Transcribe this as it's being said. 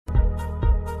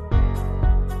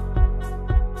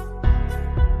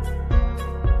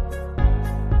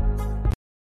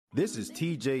This is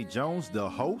TJ Jones, the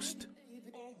host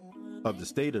of the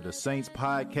State of the Saints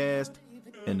podcast,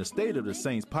 and the State of the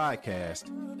Saints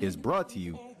podcast is brought to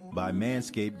you by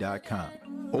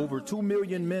Manscaped.com. Over 2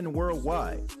 million men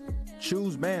worldwide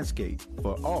choose Manscaped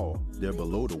for all their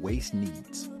below-the-waist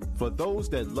needs. For those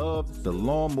that love the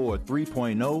Lawnmower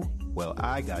 3.0, well,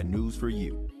 I got news for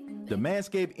you. The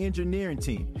Manscaped engineering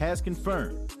team has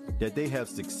confirmed that they have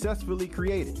successfully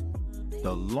created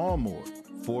the Lawnmower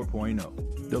 4.0.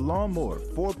 The Lawnmower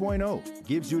 4.0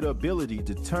 gives you the ability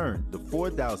to turn the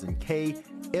 4000K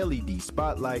LED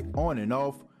spotlight on and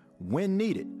off when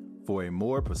needed for a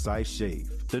more precise shave.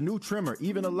 The new trimmer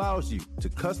even allows you to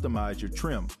customize your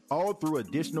trim all through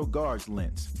additional guards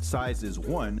lengths, sizes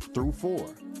 1 through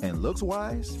 4. And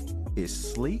looks-wise, it's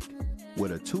sleek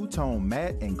with a two-tone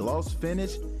matte and gloss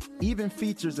finish, even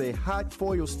features a hot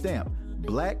foil stamp,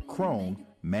 black chrome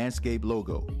Manscaped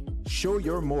logo. Show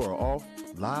your more off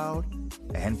loud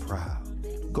and proud.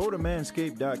 Go to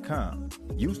manscaped.com,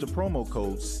 use the promo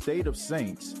code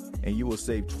STATEOFSAINTS, and you will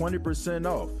save 20%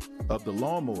 off of the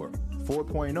Lawnmower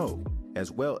 4.0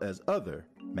 as well as other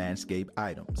Manscaped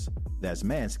items. That's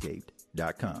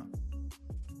manscaped.com.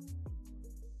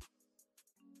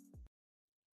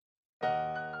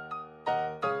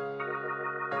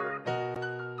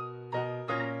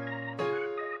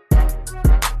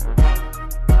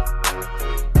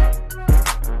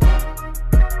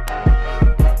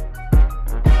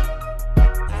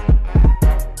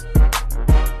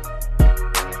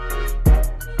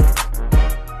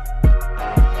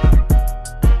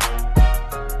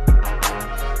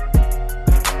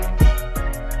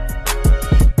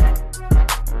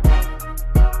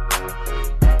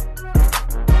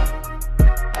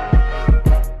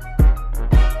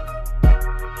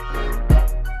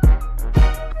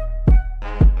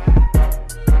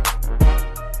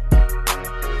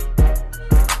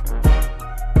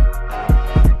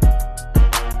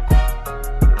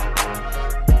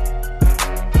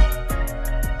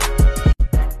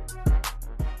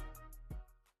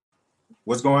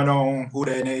 What's going on, Who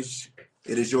That Nation?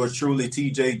 It is yours truly,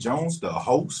 TJ Jones, the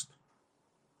host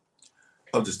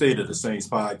of the State of the Saints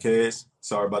podcast.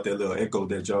 Sorry about that little echo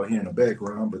that y'all hear in the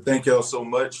background, but thank y'all so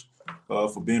much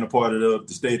for being a part of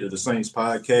the State of the Saints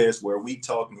podcast, where we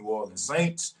talk New Orleans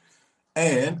Saints.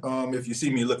 And if you see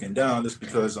me looking down, it's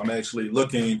because I'm actually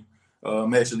using my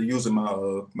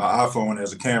iPhone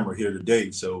as a camera here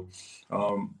today. So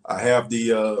I have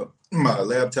my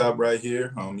laptop right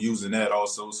here. I'm using that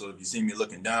also. So if you see me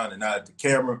looking down and not at the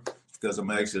camera, it's because I'm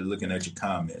actually looking at your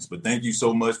comments. But thank you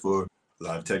so much for a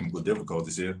lot of technical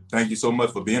difficulties here. Thank you so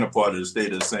much for being a part of the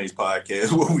State of the Saints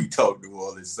podcast, where we talk New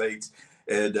Orleans Saints.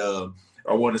 And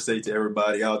I want to say to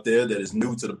everybody out there that is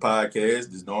new to the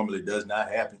podcast, this normally does not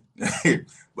happen.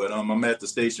 But I'm at the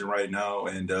station right now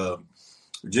and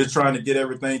just trying to get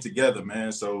everything together,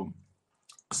 man. So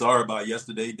sorry about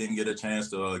yesterday. Didn't get a chance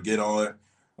to get on.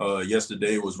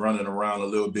 Yesterday was running around a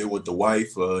little bit with the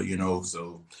wife,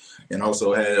 so, and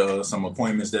also had some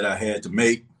appointments that I had to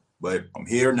make, but I'm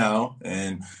here now.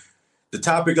 And the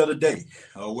topic of the day,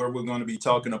 where we're going to be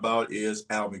talking about is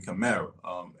Alvin Kamara.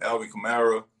 Alvin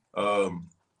Kamara,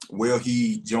 will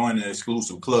he join an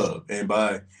exclusive club? And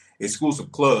by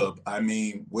exclusive club, I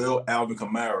mean, will Alvin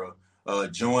Kamara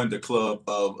join the club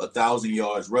of 1,000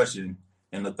 yards rushing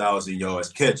and 1,000 yards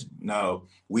catching? Now,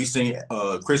 we seen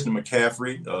Christian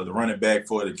McCaffrey, the running back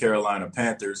for the Carolina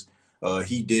Panthers.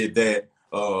 He did that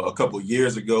a couple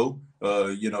years ago.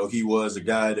 He was a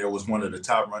guy that was one of the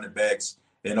top running backs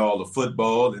in all of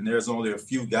football. And there's only a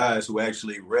few guys who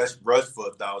actually rushed for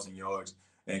 1,000 yards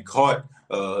and caught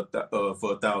for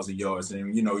 1,000 yards.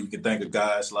 And, you can think of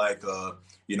guys like,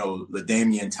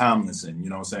 LaDainian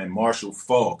Tomlinson, Marshall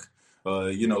Faulk.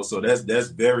 So that's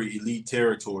very elite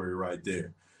territory right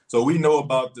there. So we know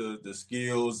about the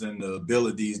skills and the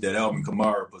abilities that Alvin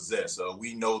Kamara possesses.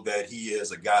 We know that he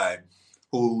is a guy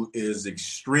who is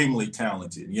extremely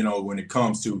talented, when it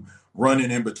comes to running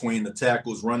in between the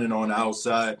tackles, running on the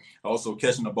outside, also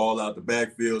catching the ball out the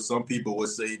backfield. Some people would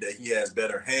say that he has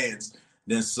better hands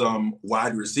than some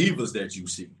wide receivers that you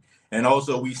see. And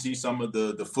also we see some of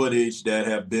the footage that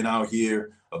have been out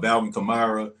here of Alvin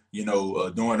Kamara,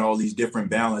 doing all these different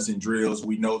balancing drills.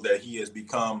 We know that he has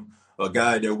become a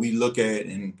guy that we look at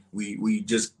and we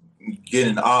just get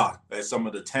in awe at some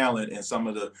of the talent and some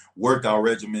of the workout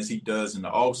regimens he does in the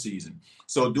offseason.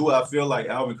 So do I feel like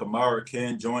Alvin Kamara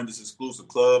can join this exclusive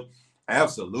club?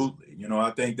 Absolutely. I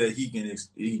think that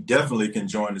he definitely can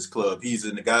join this club. He's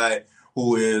a guy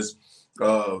who is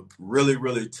really,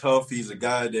 really tough. He's a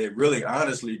guy that really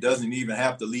honestly doesn't even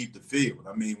have to leave the field.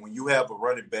 I mean, when you have a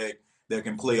running back that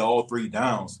can play all three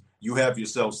downs, you have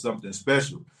yourself something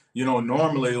special.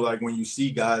 normally, like when you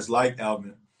see guys like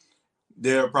Alvin,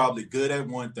 they're probably good at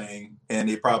one thing and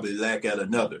they probably lack at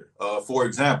another. For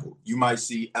example, you might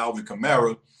see Alvin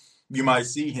Kamara, you might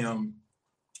see him,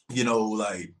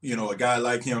 a guy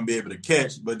like him be able to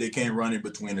catch, but they can't run in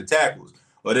between the tackles.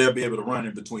 Or they'll be able to run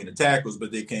in between the tackles,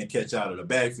 but they can't catch out of the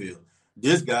backfield.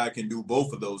 This guy can do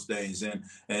both of those things. And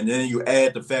then you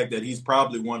add the fact that he's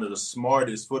probably one of the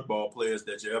smartest football players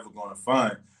that you're ever going to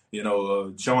find.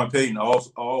 Sean Payton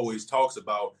always talks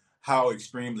about how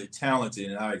extremely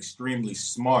talented and how extremely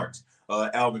smart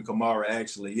Alvin Kamara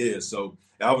actually is. So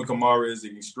Alvin Kamara is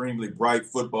an extremely bright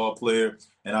football player,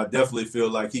 and I definitely feel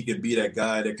like he can be that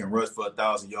guy that can rush for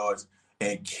 1,000 yards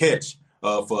and catch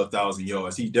for 1,000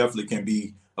 yards. He definitely can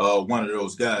be one of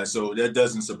those guys. So that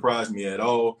doesn't surprise me at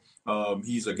all.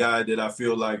 He's a guy that I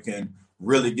feel like can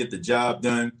really get the job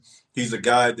done. He's a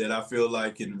guy that I feel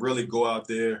like can really go out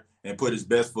there and put his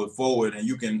best foot forward. And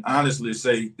you can honestly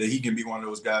say that he can be one of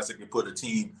those guys that can put a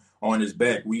team on his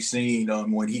back. We've seen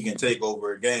when he can take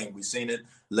over a game. We've seen it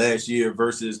last year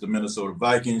versus the Minnesota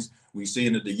Vikings. We've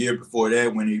seen it the year before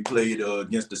that when he played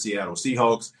against the Seattle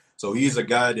Seahawks. So he's a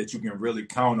guy that you can really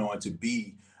count on to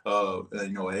be,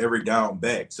 every down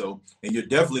back. So, and you're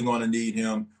definitely going to need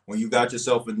him when you got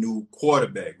yourself a new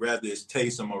quarterback, rather it's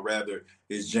Taysom or rather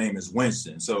it's Jameis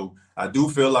Winston. So I do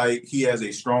feel like he has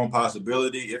a strong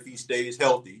possibility if he stays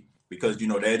healthy, because,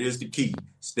 that is the key,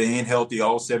 staying healthy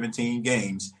all 17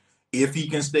 games. If he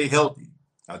can stay healthy,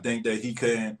 I think that he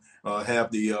can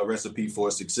have the recipe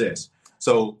for success.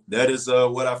 So that is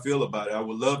what I feel about it. I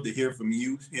would love to hear from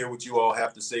you, hear what you all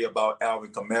have to say about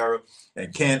Alvin Kamara,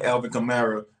 and can Alvin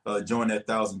Kamara join that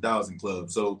 1,000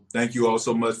 club? So thank you all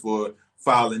so much for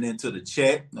filing into the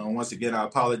chat. Once again, I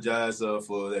apologize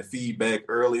for that feedback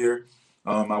earlier.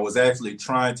 I was actually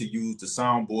trying to use the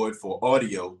soundboard for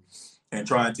audio and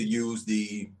trying to use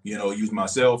use my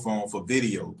cell phone for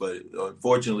video, but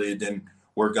unfortunately it didn't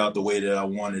work out the way that I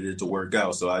wanted it to work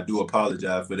out. So I do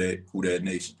apologize for that, Who Dat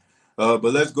Nation. But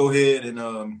let's go ahead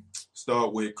and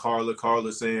start with Carla.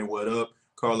 Carla saying, what up?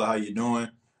 Carla, how you doing?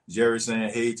 Jerry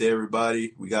saying, hey to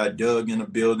everybody. We got Doug in the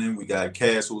building. We got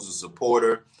Cass, who's a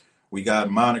supporter. We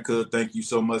got Monica. Thank you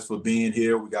so much for being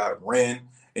here. We got Ren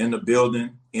in the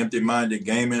building. Empty Minded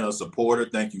Gaming, a supporter.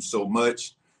 Thank you so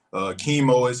much.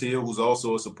 Chemo is here, who's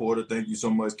also a supporter. Thank you so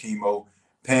much, Chemo.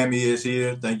 Pammy is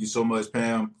here. Thank you so much,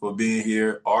 Pam, for being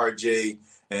here. RJ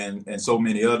and so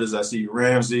many others. I see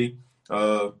Ramsey.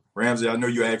 Ramsey, I know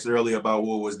you asked earlier about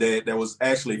what was that. That was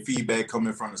actually feedback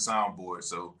coming from the soundboard.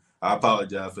 So I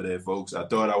apologize for that, folks. I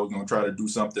thought I was going to try to do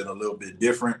something a little bit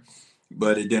different,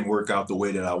 but it didn't work out the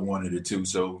way that I wanted it to.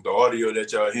 So the audio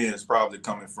that y'all hear is probably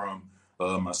coming from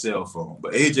my cell phone.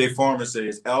 But AJ Farmer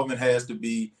says, Alvin has to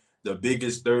be the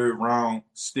biggest third round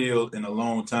steal in a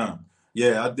long time.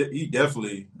 Yeah, he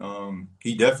definitely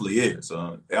is.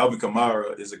 Alvin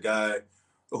Kamara is a guy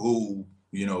who,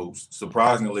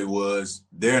 surprisingly was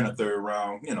there in the third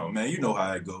round. Man, you know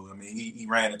how it goes. I mean, he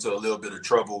ran into a little bit of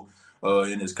trouble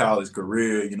in his college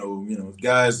career.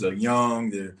 Guys are young,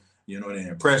 they're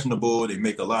impressionable, they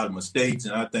make a lot of mistakes,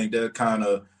 and I think that kind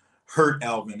of hurt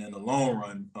Alvin in the long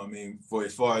run. I mean, for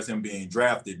as far as him being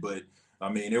drafted, but I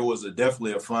mean, it was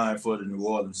definitely a flying for the New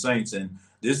Orleans Saints, and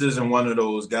this isn't one of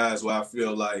those guys where I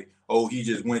feel like, oh, he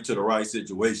just went to the right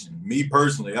situation. Me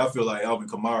personally, I feel like Alvin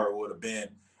Kamara would have been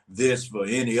this for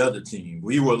any other team.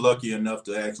 We were lucky enough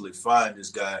to actually find this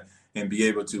guy and be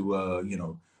able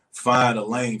to, find a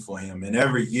lane for him. And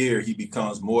every year he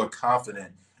becomes more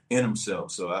confident in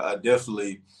himself. So I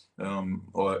definitely,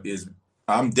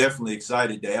 I'm definitely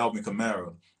excited that Alvin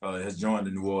Kamara has joined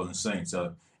the New Orleans Saints.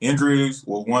 Injuries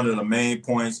were one of the main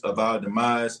points of our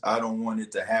demise. I don't want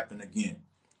it to happen again.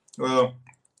 Well,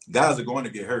 guys are going to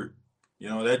get hurt.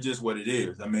 That's just what it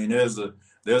is. I mean, there's a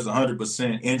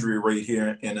 100% injury rate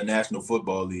here in the National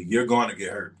Football League. You're going to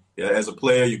get hurt. Yeah, as a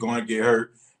player, you're going to get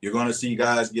hurt. You're going to see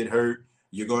guys get hurt.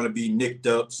 You're going to be nicked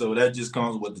up. So that just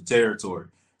comes with the territory.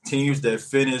 Teams that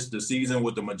finish the season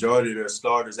with the majority of their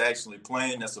starters actually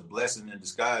playing, that's a blessing in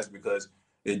disguise, because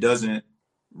it doesn't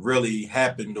really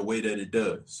happen the way that it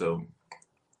does. So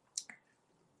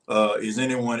is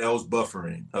anyone else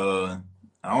buffering?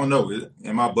 I don't know.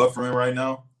 Am I buffering right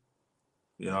now?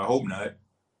 I hope not.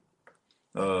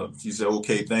 She said,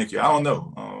 okay, thank you. I don't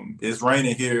know. It's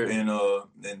raining here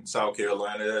in South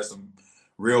Carolina. There's some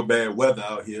real bad weather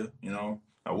out here.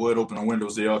 I would open the window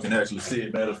so y'all can actually see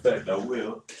it. Matter of fact, I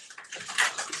will.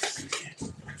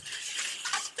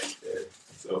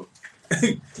 So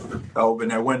I open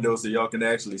that window so y'all can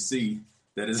actually see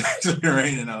that it's actually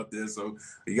raining out there. So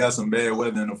we got some bad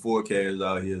weather in the forecast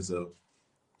out here. So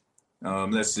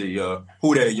Let's see.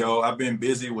 Who that, y'all? I've been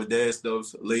busy with that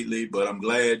stuff lately, but I'm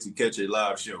glad to catch a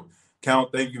live show.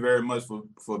 Count, thank you very much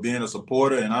for being a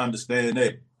supporter, and I understand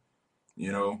that.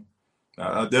 You know,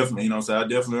 I definitely, I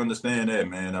definitely understand that,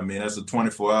 man. I mean, that's a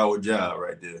 24-hour job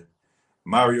right there.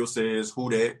 Mario says, who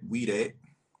that? We that.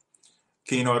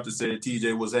 Keen Arthur said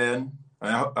TJ was adding.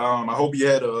 I hope you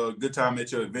had a good time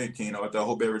at your event, Keen Arthur. I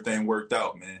hope everything worked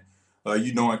out, man.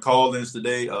 You doing call-ins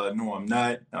today? No, I'm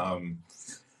not.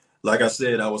 Like I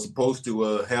said, I was supposed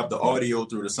to have the audio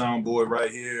through the soundboard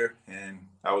right here, and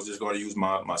I was just going to use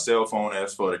my cell phone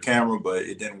as for the camera, but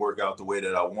it didn't work out the way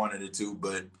that I wanted it to.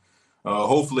 But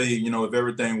hopefully, if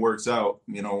everything works out,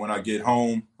 when I get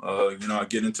home, I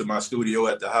get into my studio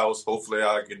at the house, hopefully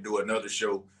I can do another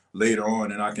show later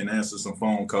on and I can answer some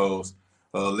phone calls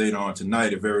later on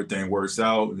tonight if everything works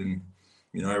out and,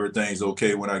 everything's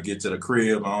okay when I get to the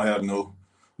crib. I don't have no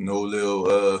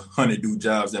little honeydew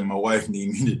jobs that my wife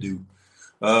need me to do.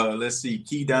 Let's see.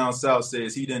 Key Down South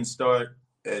says he didn't start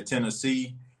at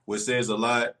Tennessee, which says a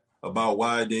lot about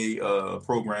why they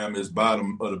program is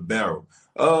bottom of the barrel.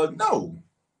 No,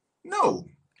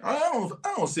 I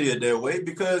don't see it that way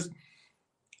because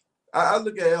I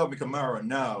look at Alvin Kamara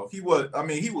now. He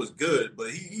was good, but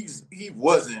he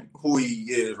wasn't who he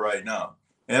is right now.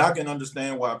 And I can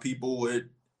understand why people would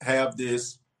have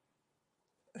this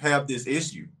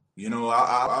issue.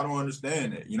 I don't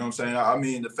understand it. You know what I'm saying? I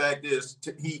mean, the fact is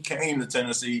he came to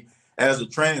Tennessee as a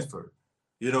transfer.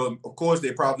 Of course,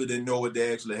 they probably didn't know what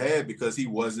they actually had because he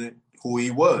wasn't who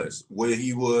he was, where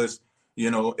he was,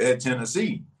 at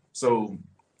Tennessee. So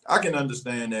I can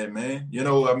understand that, man.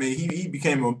 I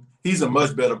mean, he's a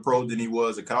much better pro than he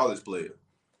was a college player.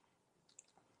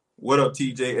 What up,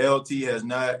 TJ? LT has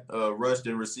not rushed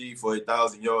and received for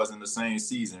 1,000 yards in the same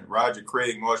season. Roger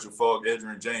Craig, Marshall Faulk,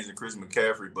 Edgerrin James, and Chris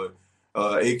McCaffrey, but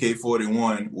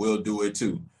AK-41 will do it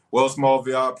too. Well,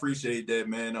 Smallville, I appreciate that,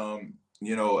 man.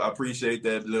 I appreciate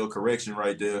that little correction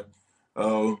right there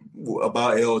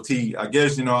about LT. I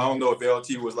guess, I don't know if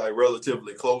LT was like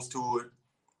relatively close to it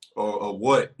or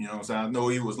what, what I'm saying? I know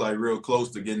he was like real close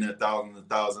to getting that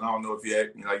 1,000. I don't know if he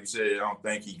had, like you said, I don't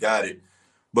think he got it.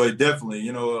 But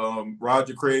definitely,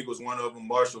 Roger Craig was one of them,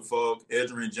 Marshall Faulk,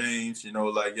 Edgerrin James,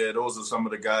 those are some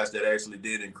of the guys that actually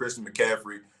did, and Christian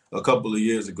McCaffrey a couple of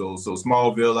years ago. So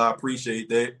Smallville, I appreciate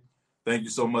that. Thank you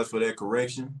so much for that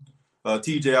correction.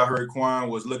 TJ, I heard Quan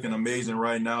was looking amazing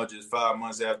right now, just 5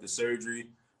 months after surgery.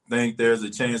 Think there's a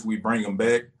chance we bring him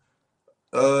back.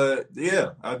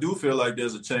 Yeah, I do feel like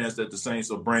there's a chance that the Saints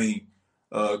will bring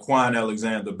Quan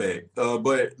Alexander back.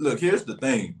 But look, here's the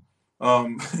thing.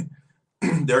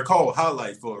 They're called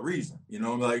highlights for a reason.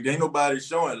 Ain't nobody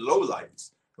showing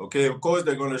lowlights. Okay, of course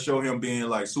they're going to show him being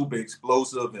like super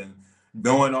explosive and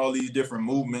doing all these different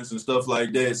movements and stuff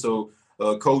like that. So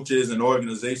coaches and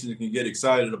organizations can get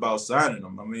excited about signing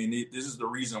them. I mean, this is the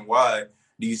reason why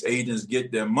these agents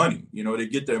get their money. They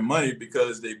get their money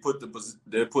because they put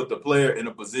the player in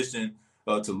a position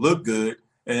to look good,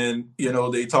 and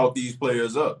they talk these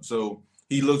players up. So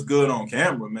he looks good on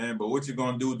camera, man. But what you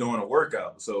gonna do during a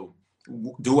workout? So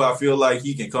do I feel like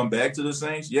he can come back to the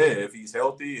Saints? Yeah, if he's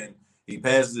healthy and he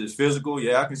passes his physical,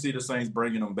 yeah, I can see the Saints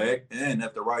bringing him back and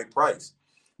at the right price.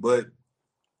 But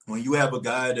when you have a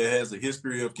guy that has a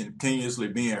history of continuously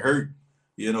being hurt,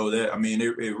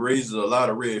 it raises a lot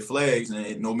of red flags.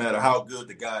 And no matter how good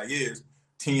the guy is,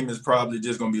 team is probably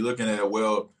just going to be looking at,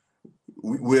 well,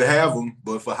 we'll have him,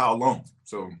 but for how long?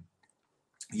 So,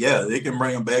 yeah, they can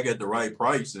bring him back at the right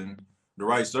price and the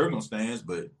right circumstance,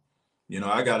 but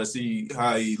I got to see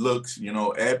how he looks,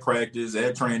 at practice,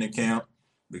 at training camp,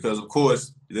 because, of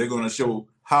course, they're going to show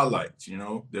highlights,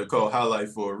 They're called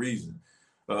highlights for a reason.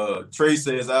 Trey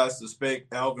says, I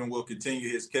suspect Alvin will continue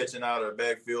his catching out of the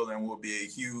backfield and will be a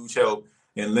huge help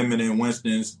in limiting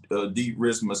Winston's deep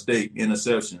risk mistake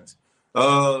interceptions.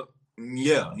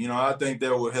 Yeah, I think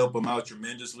that will help him out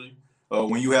tremendously.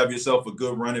 When you have yourself a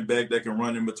good running back that can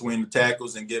run in between the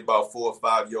tackles and get about 4 or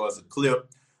 5 yards a clip,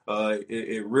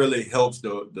 it really helps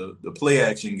the play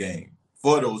action game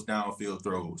for those downfield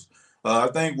throws. I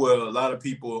think what a lot of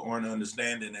people aren't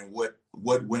understanding and what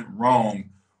went wrong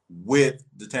with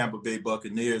the Tampa Bay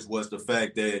Buccaneers was the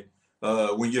fact that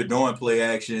when you're doing play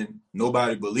action,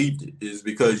 nobody believed it. Is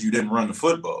because you didn't run the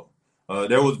football.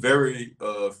 There was very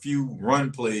few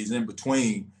run plays in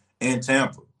between in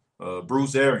Tampa.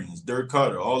 Bruce Arians, Dirk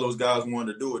Cutter, all those guys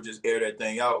wanted to do it, just air that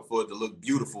thing out for it to look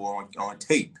beautiful on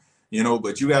tape.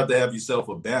 But you have to have yourself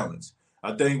a balance.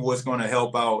 I think what's going to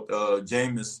help out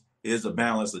Jameis is a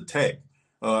balanced attack.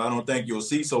 I don't think you'll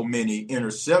see so many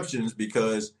interceptions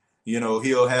because,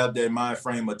 he'll have that mind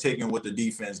frame of taking what the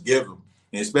defense give him.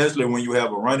 And especially when you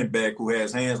have a running back who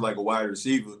has hands like a wide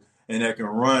receiver and that can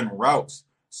run routes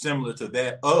similar to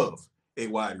that of a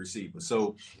wide receiver.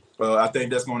 So I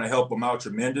think that's going to help him out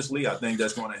tremendously. I think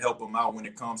that's going to help him out when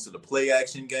it comes to the play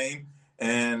action game.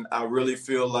 And I really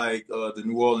feel like the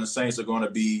New Orleans Saints are going to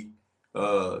be,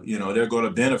 they're going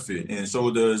to benefit. And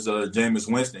so does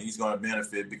Jameis Winston. He's going to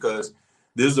benefit because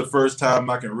this is the first time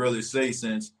I can really say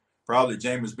since probably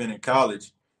Jameis been in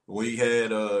college where he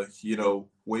had, a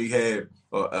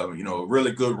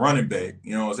really good running back.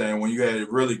 You know what I'm saying? When you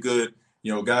had really good,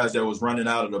 guys that was running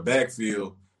out of the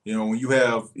backfield, when you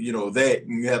have, that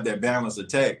and you have that balanced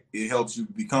attack, it helps you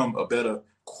become a better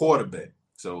quarterback.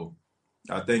 So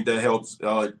I think that helps.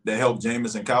 That helped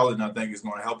Jameis in college, and I think it's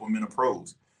going to help him in the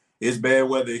pros. It's bad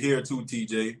weather here too,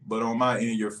 TJ, but on my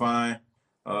end, you're fine.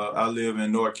 I live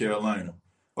in North Carolina.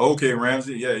 Okay,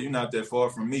 Ramsey. Yeah, you're not that far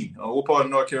from me. What part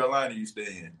of North Carolina you stay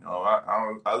in?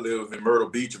 I live in Myrtle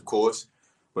Beach, of course,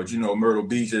 but Myrtle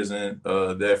Beach isn't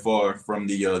that far from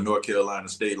the North Carolina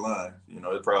state line.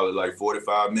 It's probably like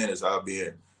 45 minutes. I'll be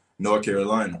in North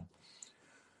Carolina.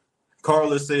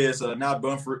 Carla says, not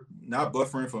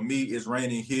buffering for me. It's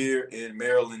raining here in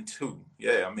Maryland too.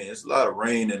 Yeah, I mean it's a lot of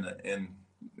rain in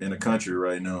the country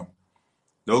right now.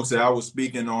 Doak said I was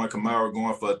speaking on Kamara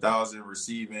going for 1,000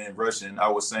 receiving, rushing. I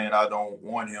was saying I don't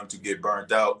want him to get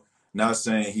burnt out. Not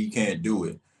saying he can't do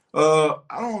it. I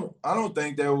don't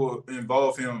think that will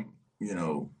involve him,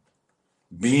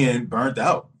 being burnt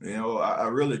out. I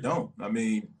really don't. I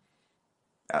mean,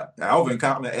 Alvin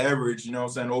Kamara average,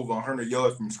 over 100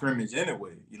 yards from scrimmage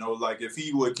anyway. Like if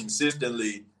he would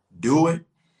consistently do it,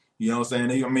 1,000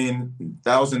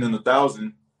 and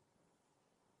 1,000.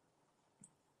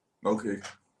 Okay.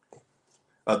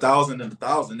 1,000 and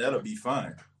 1,000, that'll be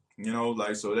fine.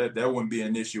 So that wouldn't be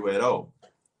an issue at all.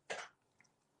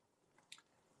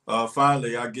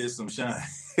 Finally, I get some shine.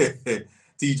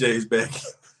 TJ's back.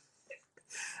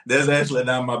 That's actually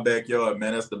not my backyard,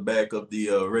 man. That's the back of the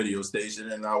radio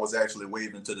station, and I was actually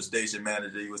waving to the station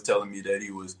manager. He was telling me that he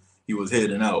was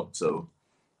heading out. So,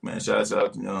 man, shouts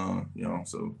out,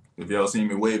 So if y'all see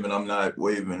me waving, I'm not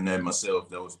waving at myself.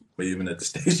 That was waving at the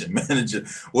station manager.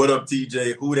 What up,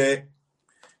 TJ? Who that?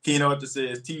 Keen Arthur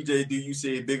says, TJ, do you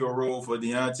see a bigger role for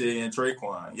Deontay and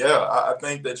Traquan? Yeah, I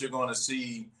think that you're going to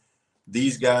see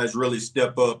these guys really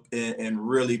step up and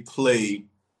really play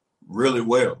really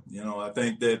well. I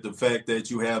think that the fact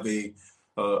that you have a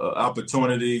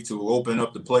opportunity to open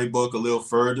up the playbook a little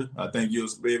further, I think you'll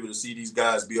be able to see these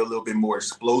guys be a little bit more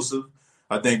explosive.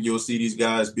 I think you'll see these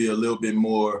guys be a little bit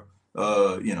more,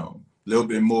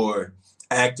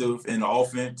 active in the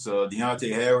offense.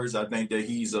 Deontay Harris, I think that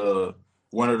he's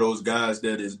one of those guys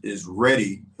that is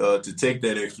ready to take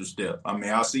that extra step. I mean,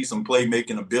 I see some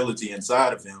playmaking ability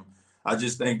inside of him. I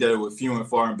just think that it was few and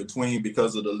far in between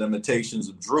because of the limitations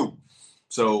of Drew.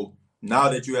 So now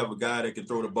that you have a guy that can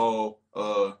throw the ball,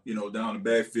 down the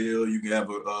backfield, you can have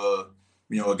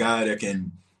a guy that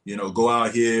can, go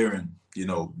out here and,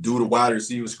 do the wide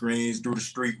receiver screens, do the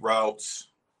street routes.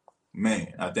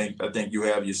 Man, I think you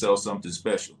have yourself something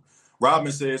special.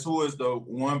 Robin says, who is the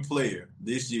one player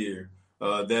this year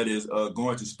that is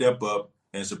going to step up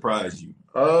and surprise you?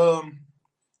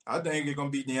 I think it's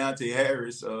going to be Deontay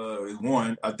Harris is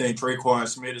one. I think Traquan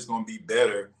Smith is going to be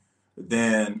better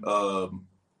than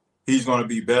he's going to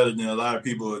be better than a lot of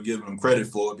people are giving him credit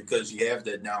for because he has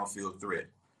that downfield threat.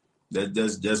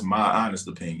 That's my honest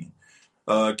opinion.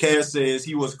 Cass says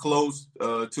he was close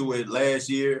to it last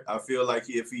year. I feel like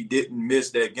if he didn't miss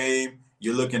that game,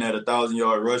 you're looking at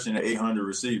 1,000-yard rushing and 800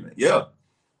 receiving. Yeah,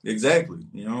 exactly.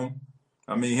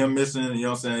 I mean, him missing,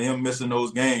 him missing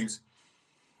those games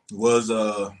was,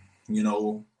 was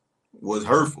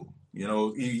hurtful.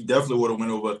 He definitely would have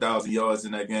went over 1,000 yards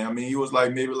in that game. I mean, he was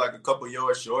maybe a couple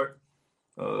yards short.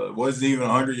 Wasn't even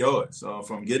 100 yards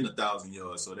from getting 1,000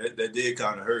 yards. So that did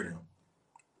kind of hurt him.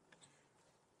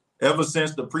 Ever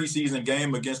since the preseason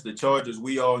game against the Chargers,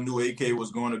 we all knew AK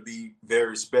was going to be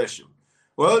very special.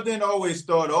 Well, it didn't always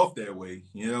start off that way.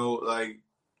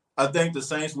 I think the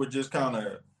Saints were just kind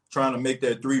of trying to make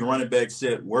that 3 running back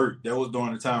set work. That was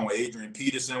during the time when Adrian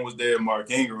Peterson was there,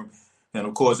 Mark Ingram, and,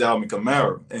 of course, Alvin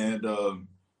Kamara. And, the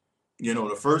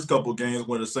first couple of games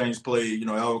when the Saints played,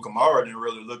 Alvin Kamara didn't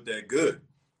really look that good.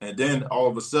 And then all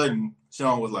of a sudden,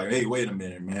 Sean was like, hey, wait a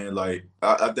minute, man.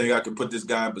 I think I can put this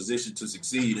guy in position to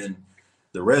succeed. And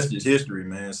the rest is history,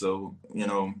 man. So,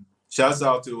 shouts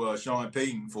out to Sean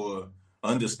Payton for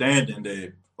understanding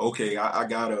that, okay, I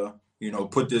got to,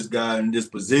 put this guy in this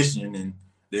position. And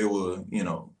they were,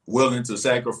 willing to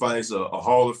sacrifice a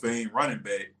Hall of Fame running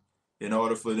back in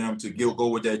order for them to go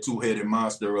with that two-headed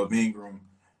monster of Ingram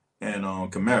and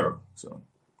Kamara. So,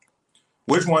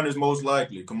 Which one is most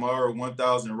likely? Kamara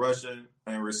 1,000 rushing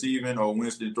and receiving, or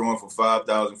Winston throwing for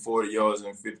 5,040 yards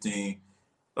and 15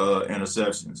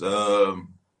 interceptions?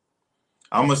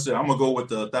 I'm gonna go with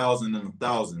the 1,000 and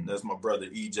 1,000. That's my brother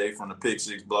EJ from the Pick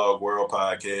Six Blog World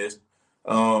Podcast.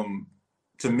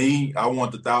 To me, I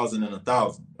want the 1,000 and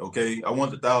 1,000. Okay, I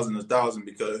want the 1,000 and 1,000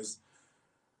 because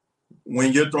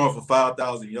when you're throwing for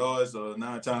 5,000 yards,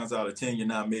 9 times out of 10, you're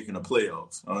not making the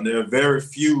playoffs. There are very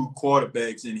few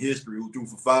quarterbacks in history who threw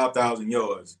for 5,000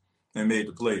 yards and made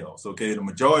the playoffs. Okay, the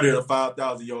majority of the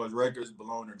 5,000 yards records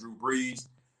belong to Drew Brees,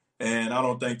 and I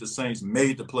don't think the Saints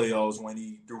made the playoffs when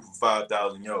he threw for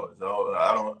 5,000 yards.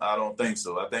 I don't think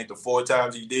so. I think the 4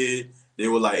 times he did, they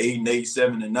were like 8-8,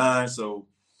 7-9. So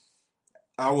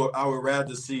I would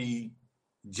rather see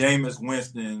Jameis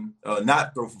Winston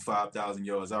not throw for 5,000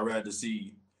 yards. I'd rather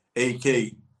see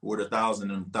AK with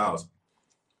 1,000 and 1,000.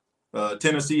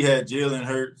 Tennessee had Jalen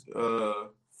Hurts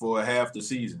for half the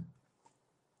season.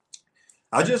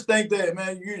 I just think that,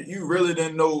 man, you really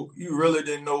didn't know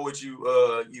what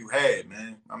you had,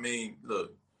 man. I mean,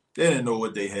 look, they didn't know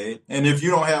what they had, and if you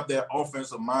don't have that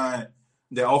offensive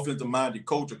minded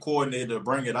coach or coordinator to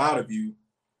bring it out of you,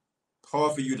 it's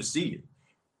hard for you to see it.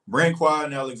 Bring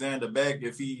Quad Alexander back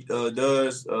if he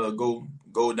does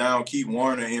go down. Keep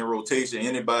Warner in rotation.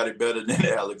 Anybody better than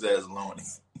Alex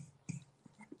Anzalone?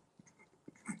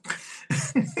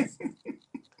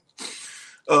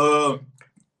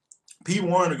 Pete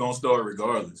Warner gonna start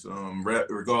regardless.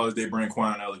 Regardless they bring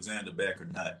Quan Alexander back or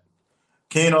not.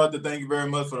 Ken Arthur, thank you very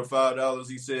much for the $5.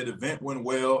 He said, event went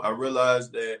well. I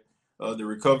realized that the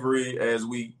recovery as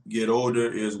we get older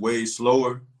is way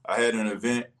slower. I had an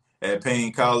event at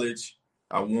Payne College.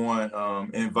 I want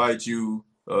invite you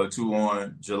to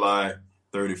on July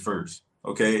 31st.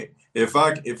 Okay. If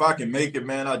I can make it,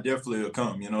 man, I definitely will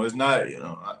come. It's not,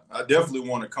 I definitely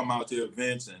want to come out to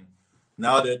events, and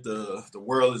now that the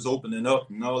world is opening up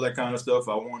and all that kind of stuff,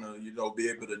 I want to, be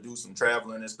able to do some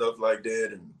traveling and stuff like that.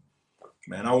 And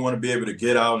man, I want to be able to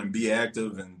get out and be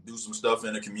active and do some stuff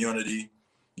in the community.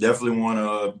 Definitely want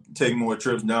to take more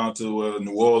trips down to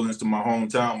New Orleans, to my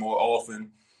hometown, more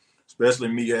often, especially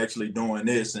me actually doing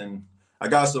this. And I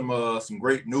got some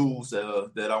great news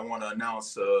that I want to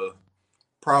announce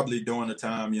probably during the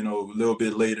time, a little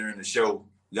bit later in the show.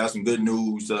 Got some good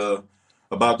news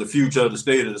about the future of the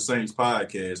State of the Saints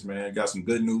podcast, man. Got some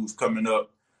good news coming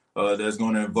up that's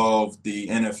going to involve the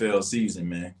NFL season,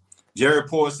 man. Jared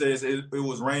Poor says it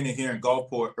was raining here in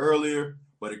Gulfport earlier,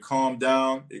 but it calmed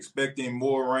down. Expecting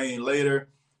more rain later,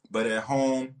 but at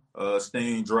home,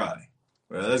 staying dry.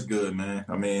 Well, that's good, man.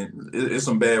 I mean, it's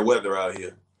some bad weather out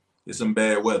here. It's some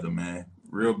bad weather, man.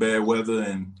 Real bad weather,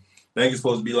 and I think it's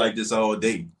supposed to be like this all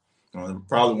day.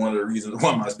 Probably one of the reasons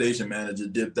why my station manager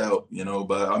dipped out,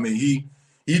 But, I mean, he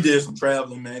did some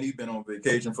traveling, man. He's been on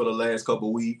vacation for the last couple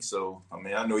of weeks. So, I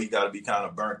mean, I know he got to be kind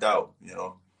of burnt out,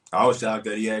 I was shocked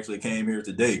that he actually came here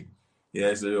today. He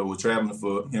actually was traveling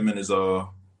for him and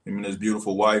his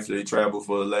beautiful wife. They traveled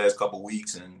for the last couple of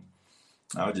weeks, and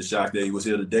I was just shocked that he was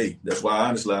here today. That's why,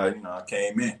 honestly, I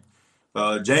came in.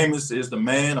 Jameis is the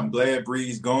man. I'm glad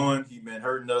Bree's gone. He's been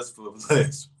hurting us for the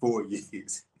last 4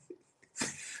 years.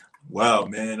 Wow,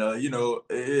 man.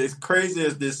 As crazy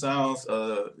as this sounds,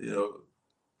 the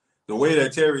way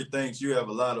that Terry thinks, you have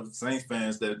a lot of Saints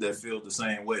fans that feel the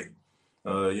same way.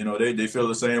 They feel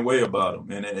the same way about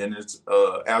him. And it's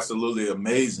absolutely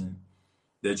amazing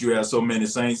that you have so many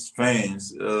Saints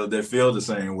fans that feel the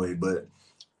same way. But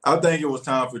I think it was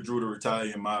time for Drew to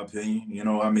retire, in my opinion.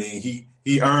 I mean,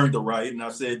 he earned the right, and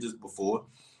I've said this before,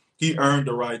 he earned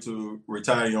the right to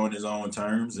retire on his own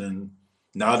terms. And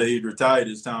now that he's retired,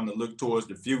 it's time to look towards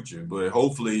the future. But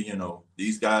hopefully,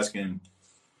 these guys can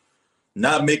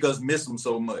not make us miss him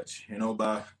so much,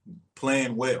 by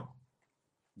playing well.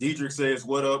 Diedrich says,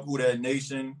 what up? Who that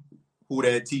nation? Who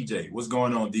that TJ? What's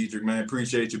going on, Diedrich, man?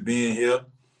 Appreciate you being here.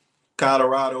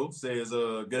 Colorado says,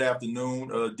 good afternoon,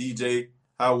 DJ.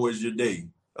 How was your day?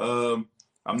 My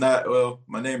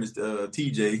name is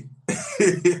TJ.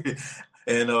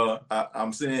 And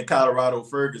I'm saying Colorado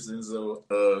Ferguson. So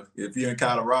if you're in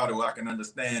Colorado, I can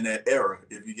understand that error,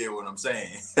 if you get what I'm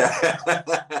saying.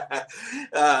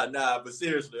 But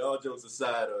seriously, all jokes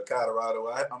aside, Colorado,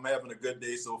 I'm having a good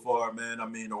day so far, man. I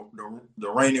mean, the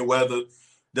rainy weather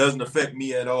doesn't affect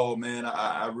me at all, man.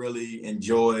 I really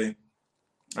enjoy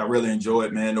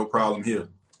it, man. No problem here.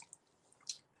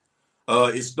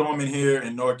 It's storming here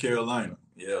in North Carolina.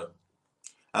 Yeah.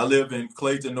 I live in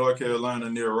Clayton, North Carolina,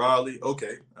 near Raleigh.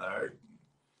 Okay, all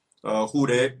right. Who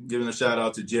that? Giving a shout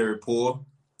out to Jared Poor.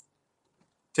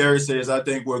 Terry says, I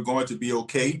think we're going to be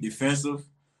okay defensive.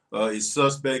 is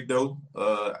suspect, though.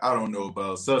 I don't know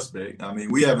about suspect. I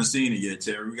mean, we haven't seen it yet,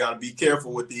 Terry. We got to be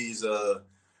careful with these,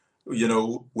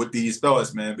 with these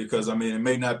thoughts, man, because, I mean, it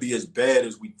may not be as bad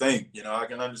as we think. I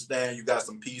can understand you got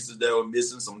some pieces that were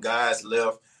missing, some guys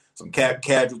left, some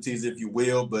casualties, if you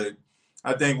will, but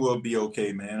I think we'll be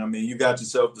okay, man. I mean, you got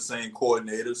yourself the same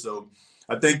coordinator, so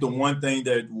I think the one thing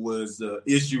that was the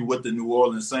issue with the New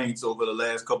Orleans Saints over the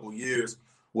last couple of years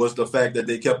was the fact that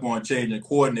they kept on changing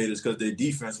coordinators because their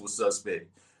defense was suspect.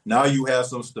 Now you have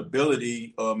some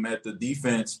stability at the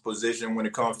defense position when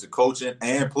it comes to coaching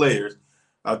and players.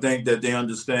 I think that they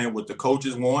understand what the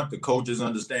coaches want. The coaches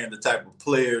understand the type of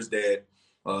players that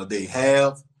they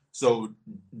have. So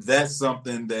that's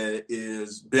something that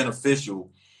is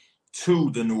beneficial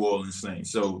to the New Orleans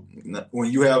Saints. So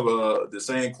when you have the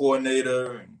same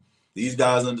coordinator, and these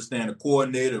guys understand the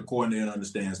coordinator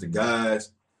understands the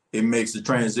guys, it makes the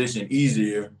transition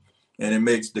easier, and it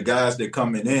makes the guys that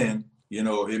coming in,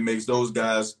 it makes those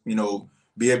guys,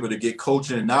 be able to get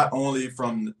coaching not only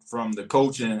from the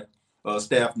coaching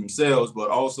staff themselves, but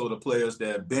also the players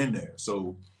that have been there.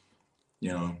 So,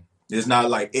 it's not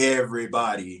like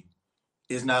everybody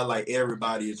is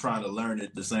trying to learn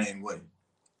it the same way.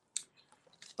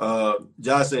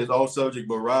 Josh says all subject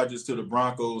but Rodgers to the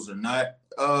Broncos or not.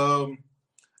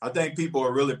 I think people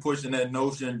are really pushing that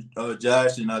notion,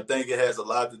 Josh, and I think it has a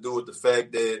lot to do with the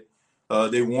fact that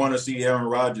they want to see Aaron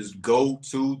Rodgers go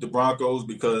to the Broncos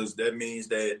because that means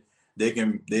that they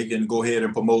can go ahead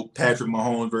and promote Patrick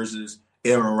Mahomes versus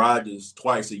Aaron Rodgers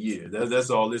twice a year. That's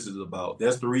all this is about.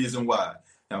 That's the reason why.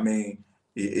 I mean,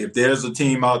 if there's a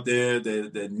team out there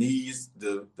that needs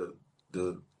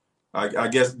I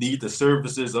guess need the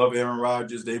services of Aaron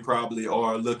Rodgers, they probably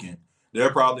are looking. There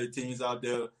are probably teams out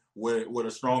there with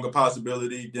a stronger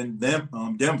possibility than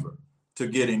Denver to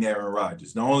getting Aaron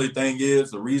Rodgers. The only thing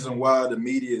is, the reason why the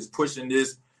media is pushing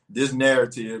this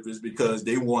narrative is because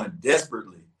they want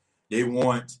desperately. They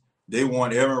want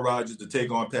Aaron Rodgers to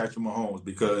take on Patrick Mahomes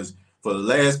because for the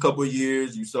last couple of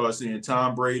years, you start seeing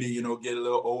Tom Brady, get a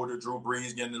little older, Drew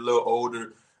Brees getting a little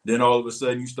older. Then all of a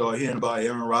sudden you start hearing about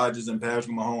Aaron Rodgers and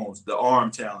Patrick Mahomes, the arm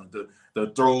talent,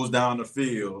 the throws down the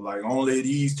field. Like only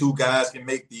these two guys can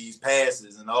make these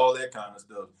passes and all that kind of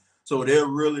stuff. So they're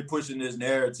really pushing this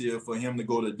narrative for him to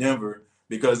go to Denver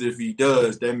because if he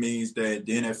does, that means that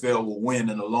the NFL will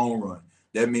win in the long run.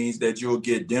 That means that you'll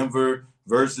get Denver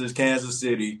versus Kansas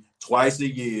City twice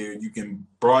a year. You can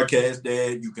broadcast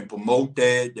that. You can promote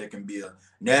that. That can be a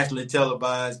nationally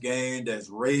televised game. That's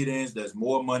ratings. That's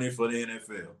more money for the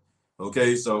NFL.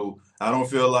 Okay, so I don't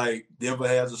feel like Denver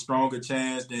has a stronger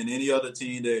chance than any other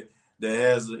team that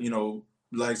has,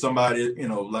 like somebody,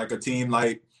 like a team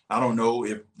like, I don't know,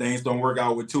 if things don't work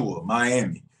out with Tua,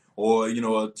 Miami, or,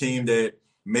 a team that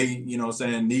may,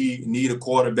 need a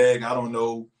quarterback. I don't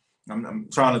know. I'm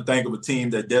trying to think of a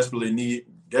team that desperately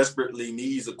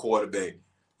needs a quarterback.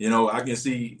 I can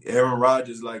see Aaron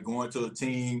Rodgers like going to a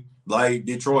team like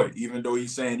Detroit, even though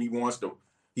he's saying he wants to.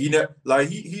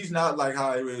 He's not like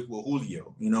how it is with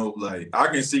Julio. Like I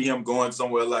can see him going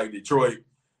somewhere like Detroit,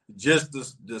 just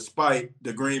despite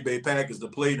the Green Bay Packers to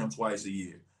play them twice a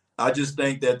year. I just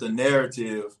think that the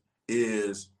narrative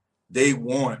is they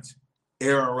want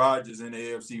Aaron Rodgers in the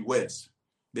AFC West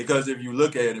because if you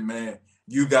look at it, man,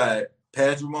 you got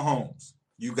Patrick Mahomes,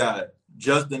 you got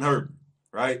Justin Herbert,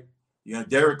 right?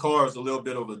 Derek Carr is a little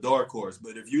bit of a dark horse,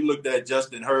 but if you looked at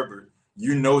Justin Herbert,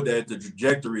 you know that the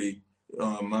trajectory,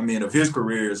 of his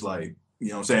career is like,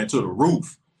 to the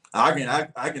roof. I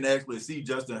can actually see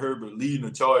Justin Herbert leading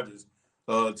the Chargers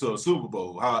to a Super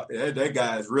Bowl. That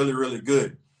guy is really, really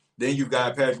good. Then you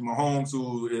got Patrick Mahomes,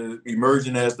 who is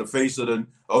emerging as the face of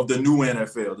the new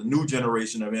NFL, the new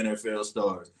generation of NFL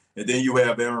stars. And then you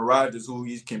have Aaron Rodgers, who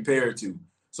he's compared to.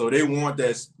 So they want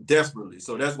that desperately.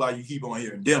 So that's why you keep on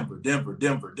hearing Denver, Denver,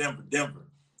 Denver, Denver, Denver.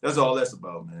 That's all that's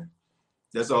about, man.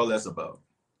 That's all that's about.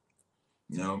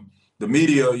 The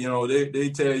media, they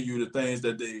tell you the things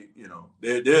that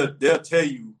they'll tell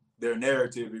you their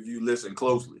narrative if you listen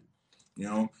closely.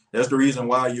 That's the reason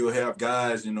why you'll have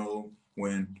guys,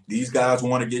 when these guys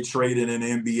want to get traded in the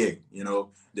NBA,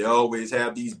 they always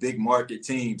have these big market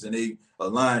teams and they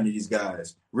align these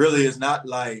guys. Really, it's not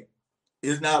like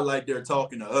they're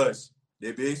talking to us.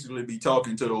 They basically be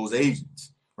talking to those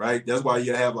agents, right? That's why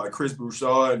you have like Chris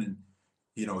Broussard and,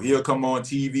 he'll come on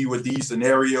TV with these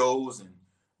scenarios and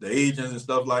the agents and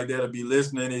stuff like that will be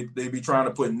listening. They be trying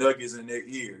to put nuggets in their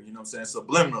ear,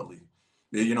 subliminally.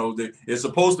 It's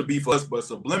supposed to be for us, but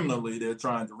subliminally they're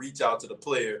trying to reach out to the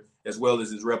player as well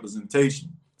as his representation.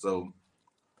 So,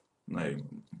 like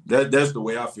that's the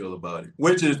way I feel about it,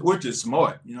 which is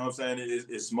smart.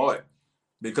 It's smart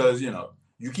because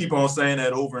you keep on saying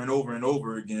that over and over and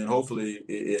over again. Hopefully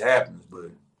it happens,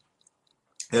 but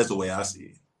that's the way I see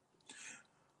it.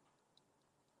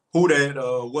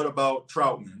 What about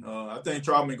Troutman? I think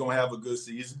Troutman gonna have a good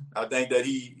season. I think that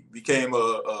he became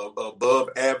a above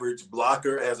average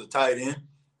blocker as a tight end.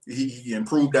 He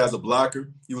improved as a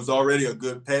blocker. He was already a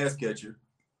good pass catcher.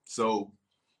 So,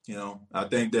 I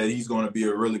think that he's going to be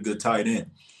a really good tight end.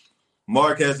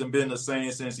 Mark hasn't been the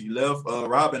same since he left.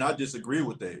 Robin, I disagree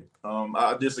with that.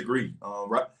 I disagree.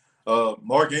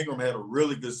 Mark Ingram had a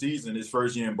really good season his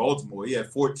first year in Baltimore. He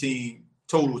had 14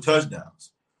 total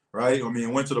touchdowns, right? I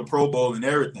mean, went to the Pro Bowl and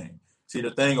everything. See,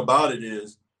 the thing about it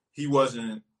is he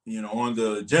wasn't, on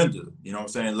the agenda,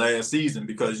 last season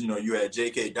because, you had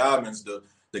J.K. Dobbins,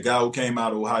 the guy who came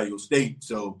out of Ohio State.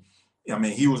 So, I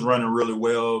mean, he was running really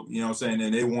well,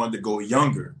 and they wanted to go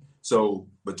younger. So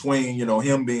between,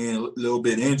 him being a little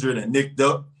bit injured and nicked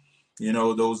up,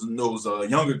 those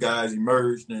younger guys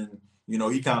emerged and,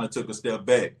 he kind of took a step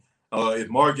back. If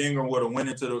Mark Ingram would have went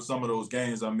into some of those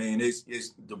games, I mean, it's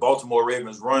the Baltimore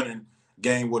Ravens running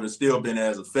game would have still been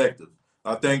as effective.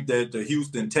 I think that the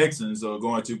Houston Texans are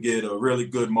going to get a really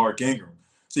good Mark Ingram.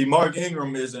 See, Mark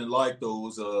Ingram isn't like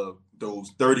those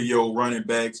 30-year-old running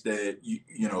backs that,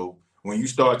 when you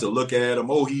start to look at him,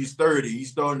 he's 30,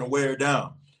 he's starting to wear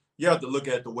down. You have to look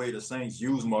at the way the Saints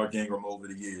use Mark Ingram over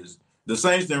the years. The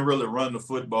Saints didn't really run the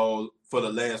football for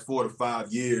the last 4 to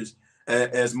 5 years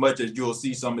as much as you'll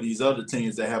see some of these other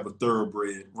teams that have a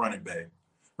thoroughbred running back,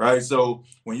 right? So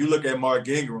when you look at Mark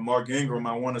Ingram,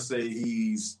 I want to say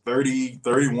he's 30,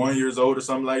 31 years old or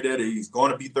something like that. He's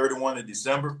going to be 31 in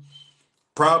December.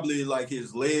 Probably like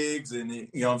his legs and,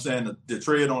 the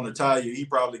tread on the tire, he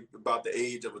probably about the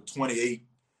age of a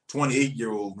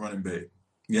 28-year-old running back,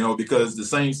 because the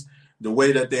Saints, the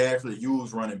way that they actually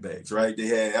use running backs, right? They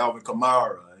had Alvin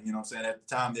Kamara, at the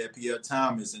time they had Pierre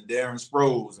Thomas and Darren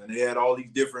Sproles, and they had all these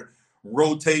different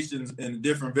rotations and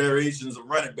different variations of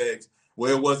running backs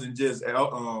where it wasn't just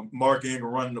Mark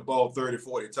Ingram running the ball 30,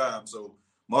 40 times. So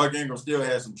Mark Ingram still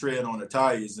has some tread on the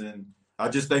tires, and I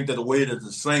just think that the way that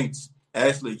the Saints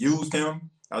actually used him,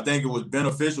 I think it was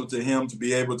beneficial to him to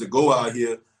be able to go out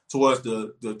here towards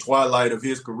the twilight of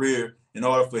his career in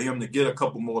order for him to get a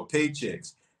couple more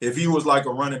paychecks. If he was like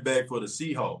a running back for the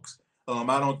Seahawks,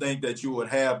 I don't think that you would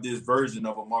have this version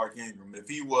of a Mark Ingram. If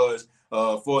he was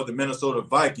for the Minnesota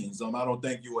Vikings, I don't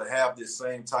think you would have this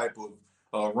same type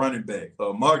of running back.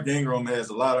 Mark Ingram has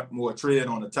a lot more tread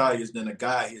on the tires than a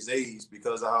guy his age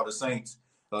because of how the Saints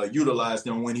utilized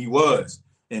him when he was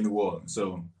in New Orleans.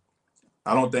 So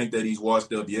I don't think that he's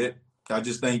washed up yet. I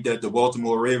just think that the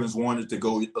Baltimore Ravens wanted to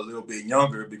go a little bit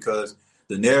younger because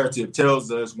the narrative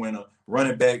tells us when a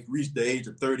running back reached the age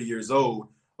of 30 years old,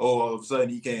 all of a sudden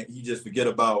he just forget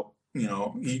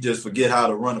how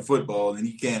to run a football and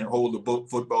he can't hold the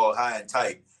football high and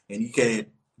tight and he can't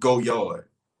go yard.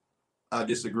 I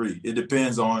disagree. It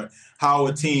depends on how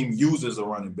a team uses a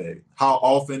running back, how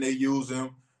often they use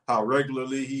him, how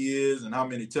regularly he is, and how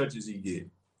many touches he gets.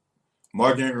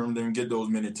 Mark Ingram didn't get those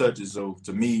many touches, so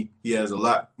to me, he has a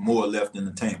lot more left in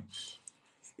the tank.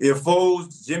 If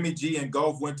Foles, Jimmy G, and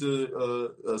Goff went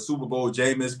to a Super Bowl,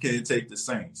 Jameis can take the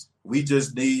Saints. We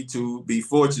just need to be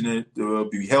fortunate to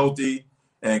be healthy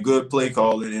and good play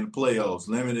calling in the playoffs.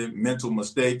 Limited mental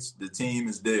mistakes. The team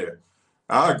is there.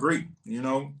 I agree.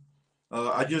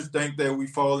 I just think that we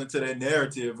fall into that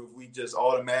narrative if we just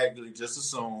automatically just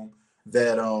assume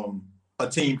that a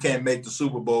team can't make the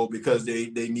Super Bowl because they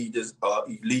need this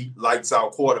elite lights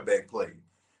out quarterback play.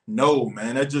 No,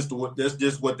 man, that's just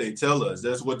what they tell us.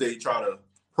 That's what they try to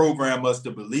program us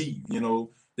to believe.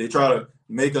 They try to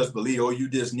make us believe, you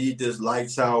just need this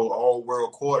lights out all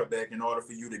world quarterback in order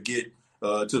for you to get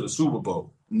to the Super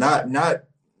Bowl. Not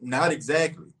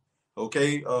exactly.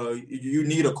 Okay, you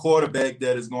need a quarterback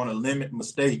that is going to limit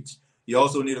mistakes. You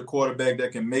also need a quarterback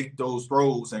that can make those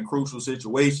throws in crucial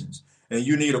situations. And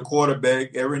you need a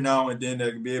quarterback every now and then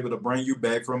that can be able to bring you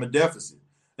back from a deficit.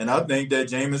 And I think that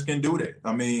Jameis can do that.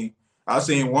 I mean, I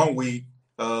seen one week,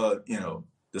 the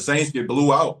Saints get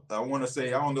blew out. I want to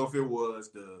say, I don't know if it was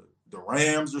the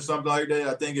Rams or something like that.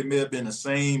 I think it may have been the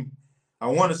same. I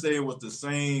want to say it was the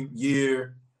same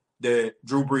year that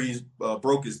Drew Brees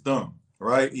broke his thumb,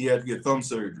 right? He had to get thumb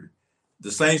surgery.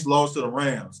 The Saints lost to the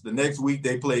Rams. The next week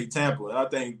they played Tampa. And I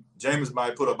think Jameis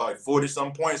might put up like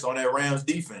 40-some points on that Rams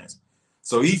defense.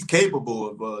 So he's capable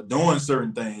of doing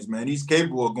certain things, man. He's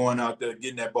capable of going out there,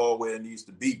 getting that ball where it needs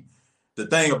to be. The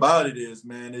thing about it is,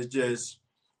 man, it's just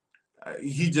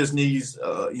he just needs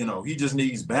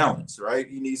balance, right?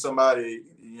 He needs somebody,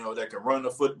 that can run the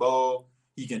football.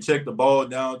 He can check the ball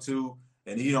down to,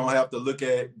 and he don't have to look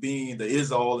at being the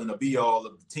is-all and the be-all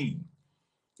of the team.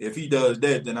 If he does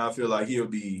that, then I feel like he'll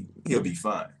be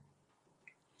fine.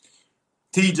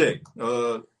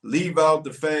 TJ, leave out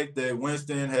the fact that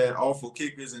Winston had awful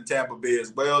kickers in Tampa Bay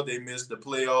as well. They missed the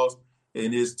playoffs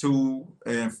in his 2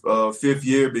 and 5th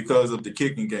year because of the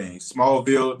kicking game.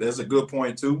 Smallville, that's a good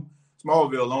point too.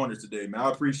 Smallville owners today, man.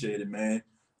 I appreciate it, man.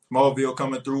 Smallville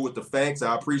coming through with the facts.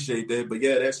 I appreciate that. But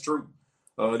yeah, that's true.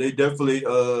 They definitely,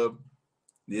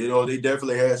 they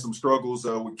definitely had some struggles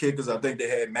with kickers. I think they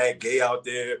had Matt Gay out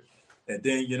there, and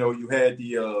then you had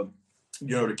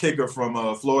the kicker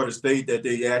from Florida State that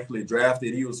they actually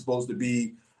drafted. He was supposed to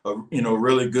be,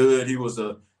 really good. He was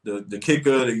the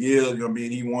kicker of the year. You know what I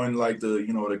mean? He won like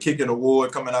the kicking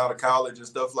award coming out of college and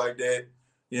stuff like that.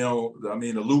 The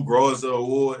Lou Groza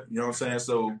award. You know what I'm saying?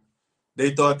 So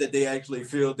they thought that they actually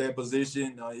filled that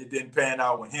position. It didn't pan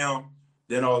out with him.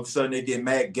 Then all of a sudden they get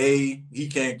Matt Gay. He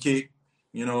can't kick.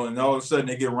 And all of a sudden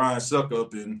they get Ryan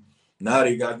Suckup, and now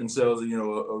they got themselves,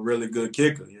 a really good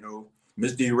kicker.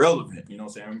 Mr. Irrelevant. You know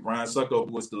what I'm saying? Ryan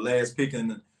Suckup was the last pick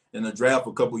in the draft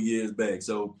a couple years back.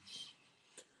 So,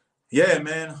 yeah,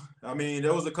 man.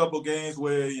 There was a couple games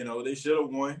where, they should have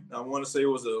won. I want to say it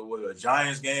was a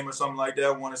Giants game or something like that.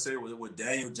 I want to say it was with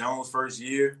Daniel Jones' first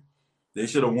year. They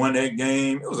should have won that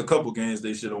game. It was a couple games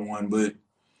they should have won, but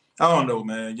I don't know,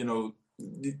 man.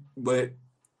 But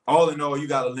all in all, you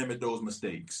got to limit those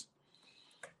mistakes.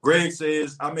 Greg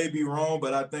says, I may be wrong,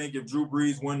 but I think if Drew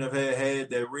Brees wouldn't have had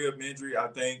that rib injury, I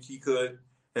think he could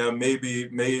have maybe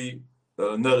made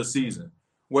another season.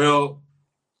 Well,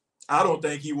 I don't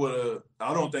think he would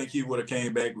have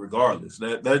came back regardless.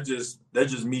 That's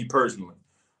just me personally.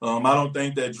 I don't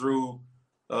think that Drew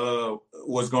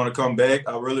was going to come back.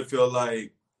 I really feel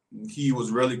like he was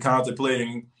really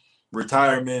contemplating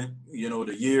retirement,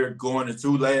 the year going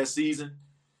into last season.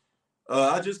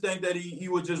 I just think that he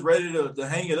was just ready to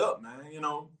hang it up, man.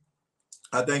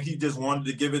 I think he just wanted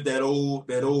to give it that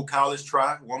old college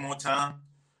try one more time.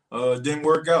 It didn't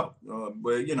work out.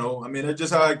 But that's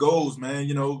just how it goes, man.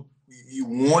 You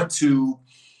want to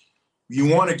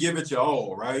give it your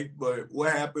all, right? But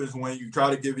what happens when you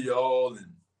try to give it your all and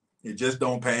it just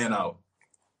don't pan out?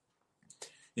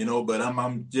 But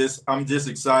I'm just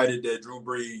excited that Drew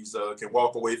Brees can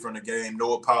walk away from the game,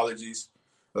 no apologies.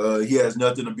 He has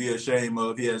nothing to be ashamed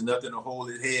of. He has nothing to hold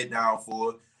his head down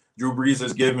for. Drew Brees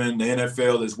has given the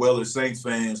NFL as well as Saints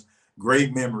fans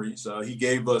great memories. He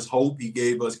gave us hope. He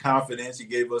gave us confidence. He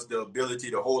gave us the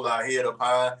ability to hold our head up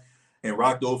high and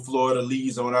rock those Florida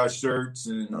leaves on our shirts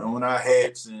and on our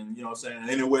hats and,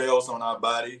 anywhere else on our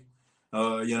body.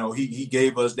 He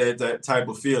gave us that type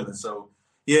of feeling. So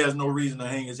he has no reason to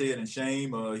hang his head in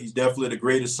shame. He's definitely the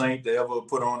greatest Saint to ever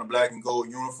put on a black and gold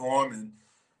uniform. And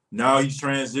now he's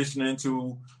transitioning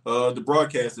to the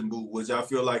broadcasting booth, which I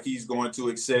feel like he's going to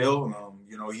excel.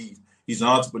 He's an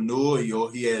entrepreneur.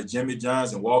 He has Jimmy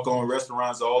John's and walk-on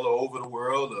restaurants all over the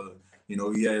world.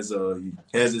 He has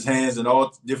his hands in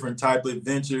all different type of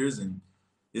adventures, and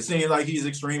it seems like he's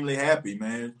extremely happy,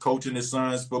 man. Coaching his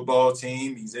son's football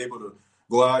team, he's able to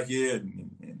go out here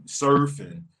and surf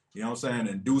and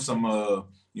and do some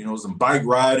some bike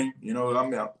riding.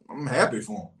 I'm happy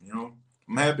for him.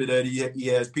 I'm happy that he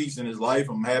has peace in his life.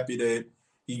 I'm happy that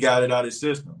he got it out of his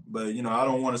system. But, I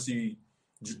don't want to see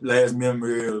last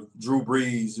memory of Drew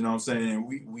Brees,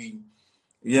 we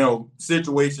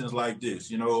situations like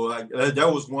this, like that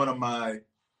was one of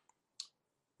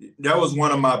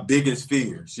my biggest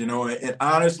fears, and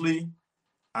honestly,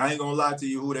 I ain't going to lie to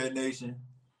you, Who That Nation.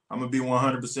 I'm going to be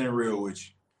 100% real with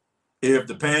you. If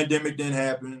the pandemic didn't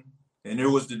happen and it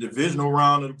was the divisional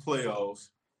round of the playoffs,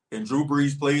 and Drew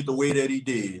Brees played the way that he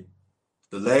did,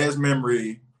 the last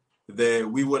memory that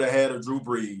we would have had of Drew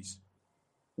Brees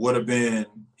would have been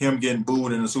him getting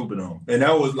booed in the Superdome. And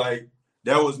that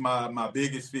was my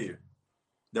biggest fear.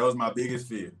 That was my biggest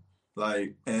fear.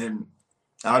 And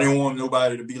I didn't want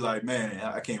nobody to be like, man,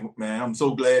 I can't, man, I'm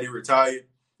so glad he retired.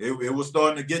 It was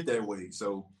starting to get that way.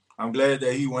 So I'm glad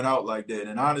that he went out like that.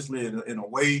 And honestly, in a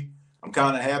way, I'm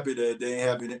kind of happy that they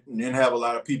didn't have a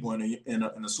lot of people in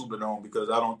the Superdome,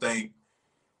 because I don't think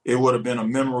it would have been a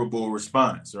memorable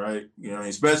response, right?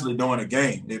 Especially during a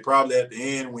game. They probably at the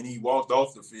end when he walked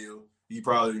off the field,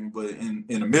 but in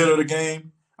the middle of the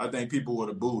game, I think people would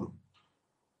have booed him.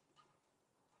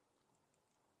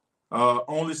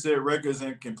 Only set records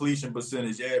and completion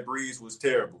percentage. Yeah, Brees was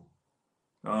terrible.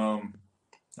 I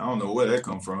don't know where that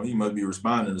come from. He must be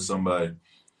responding to somebody.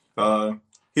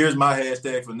 Here's my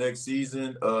hashtag for next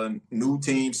season. New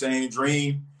team, same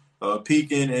dream.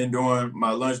 Peaking and during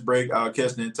my lunch break, I'll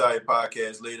catch the entire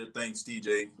podcast later. Thanks,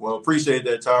 TJ. Well, appreciate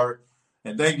that, Tyra.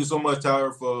 And thank you so much,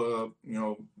 Tyra, for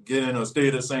getting a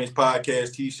State of the Saints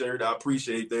podcast T-shirt. I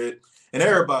appreciate that. And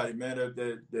everybody, man,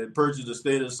 that purchased the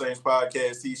State of the Saints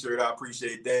podcast T-shirt, I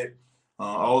appreciate that.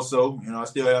 Also, I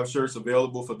still have shirts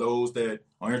available for those that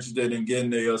are interested in getting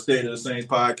the State of the Saints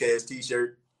podcast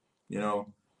T-shirt.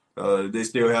 They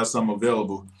still have some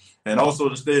available. And also,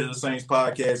 the State of the Saints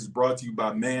podcast is brought to you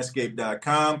by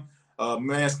Manscaped.com.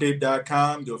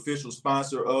 Manscaped.com, the official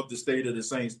sponsor of the State of the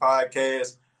Saints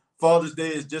podcast. Father's Day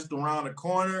is just around the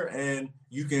corner, and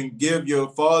you can give your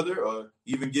father or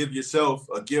even give yourself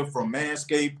a gift from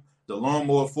Manscaped. The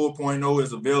Lawnmower 4.0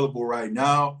 is available right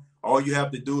now. All you have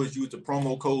to do is use the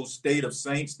promo code State of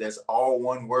Saints. That's all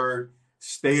one word,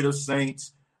 State of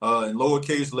Saints, in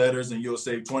lowercase letters, and you'll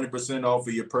save 20% off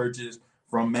of your purchase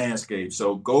from Manscaped.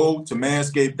 So go to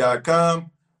manscaped.com,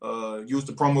 use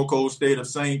the promo code State of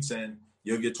Saints, and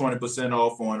you'll get 20%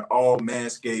 off on all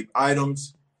Manscaped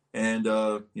items. And,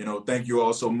 thank you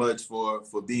all so much for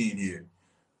being here.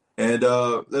 And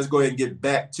let's go ahead and get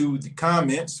back to the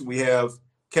comments. We have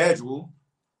Casual.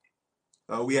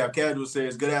 Casual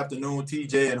says, good afternoon,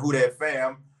 TJ and Who Dat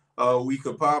Fam. We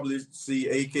could probably see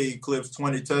AK eclipse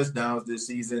 20 touchdowns this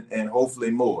season and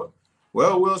hopefully more.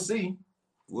 Well, we'll see.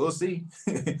 We'll see.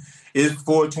 It's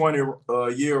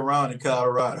 420 year round in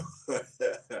Colorado.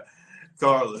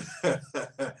 Carla.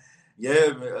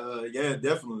 Yeah,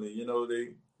 definitely.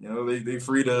 They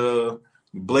free to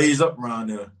blaze up around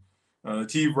there.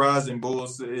 Chief Rising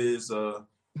Bulls is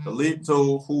Elite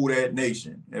told Who Dat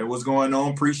Nation. And what's going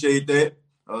on? Appreciate that.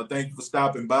 Thank you for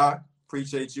stopping by.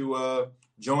 Appreciate you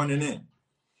joining in.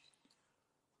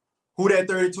 Who Dat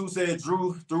 32 said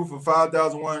Drew threw for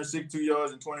 5,162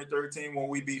 yards in 2013 when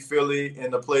we beat Philly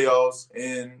in the playoffs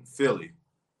in Philly.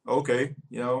 Okay,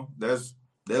 that's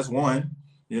one.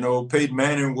 Peyton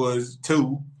Manning was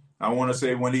 2. I want to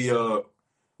say when he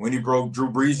broke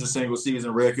Drew Brees' single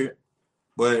season record.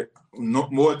 But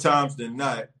more times than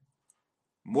not,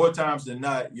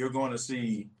 you're going to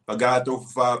see a guy throw for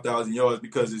 5,000 yards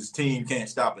because his team can't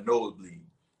stop a nosebleed,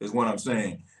 is what I'm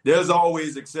saying. There's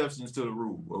always exceptions to the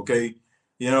rule, okay?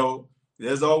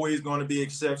 There's always going to be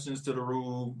exceptions to the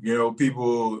rule.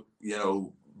 People,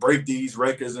 break these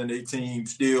records and their team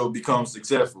still become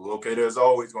successful, okay? There's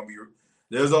always going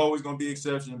to be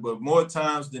exceptions, but more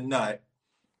times than not,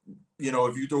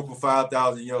 if you throw for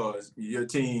 5,000 yards, your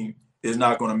team is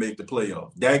not going to make the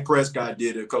playoffs. Dak Prescott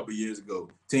did it a couple of years ago.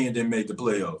 Team didn't make the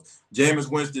playoffs. Jameis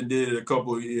Winston did it a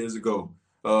couple of years ago.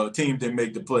 Team didn't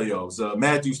make the playoffs.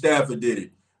 Matthew Stafford did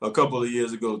it a couple of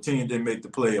years ago. Team didn't make the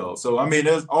playoffs. So,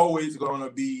 there's always going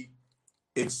to be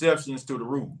exceptions to the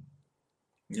rule.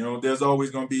 There's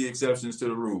always going to be exceptions to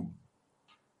the rule.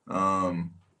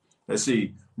 Let's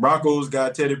see. Broncos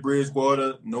got Teddy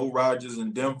Bridgewater, no Rodgers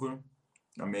in Denver.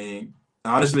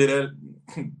 Honestly, that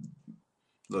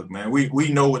look, man,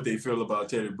 we know what they feel about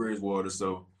Teddy Bridgewater.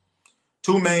 So,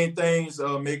 two main things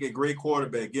make a great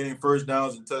quarterback: getting first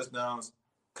downs and touchdowns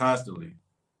constantly.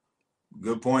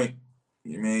 Good point.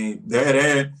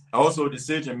 That also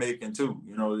decision making too.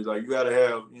 Like you got to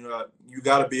have, you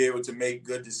got to be able to make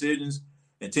good decisions,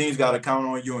 and teams got to count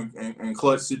on you in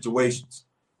clutch situations.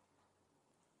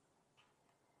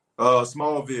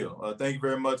 Smallville, thank you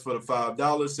very much for the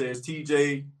 $5. Says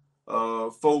TJ,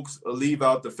 folks leave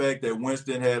out the fact that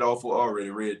Winston had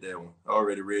already read that one.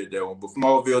 But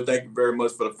Smallville, thank you very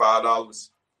much for the $5.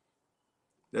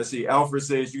 Let's see. Alfred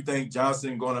says, you think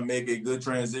Johnson going to make a good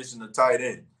transition to tight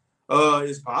end?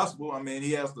 It's possible.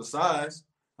 He has the size.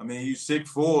 He's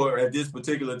 6'4". At this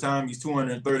particular time, he's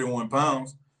 231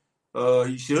 pounds.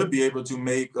 He should be able to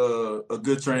make a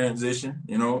good transition.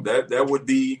 That would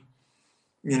be,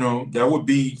 that would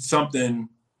be something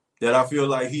that I feel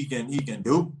like he can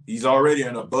do. He's already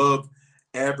an above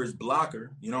average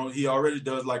blocker. He already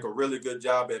does like a really good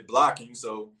job at blocking.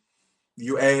 So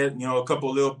you add, a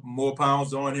couple little more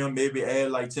pounds on him, maybe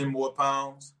add like 10 more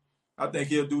pounds. I think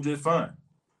he'll do just fine.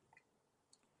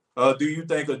 Do you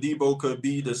think Adebo could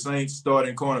be the Saints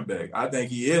starting cornerback? I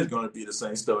think he is going to be the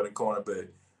Saints starting cornerback.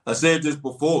 I said this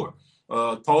before.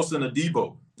 Paulson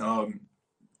Adebo.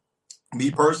 Me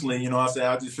personally,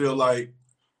 I just feel like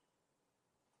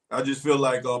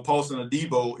Paulson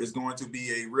Adebo is going to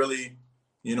be a really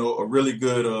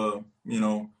good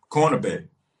cornerback.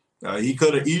 He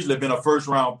could have easily been a first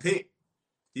round pick.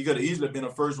 If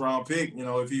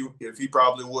he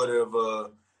probably would have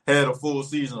had a full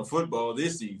season of football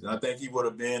this season. I think he would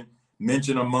have been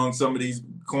mentioned among some of these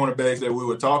cornerbacks that we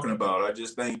were talking about. I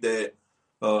just think that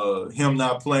him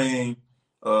not playing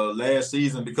last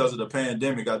season because of the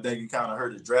pandemic, I think he kind of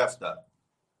hurt his draft stock.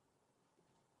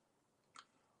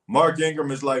 Mark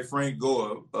Ingram is like Frank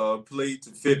Gore, played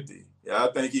to 50. Yeah,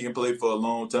 I think he can play for a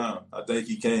long time. I think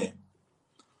he can.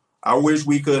 I wish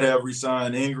we could have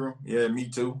re-signed Ingram. Yeah, me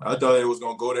too. I thought it was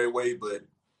going to go that way, but,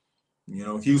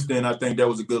 Houston, I think that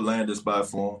was a good landing spot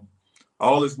for him.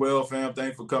 All is well, fam.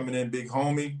 Thanks for coming in, big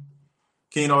homie.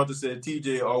 Keen Arthur said,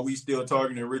 TJ, are we still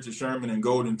targeting Richard Sherman and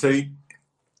Golden Tate?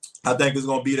 I think it's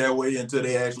going to be that way until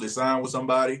they actually sign with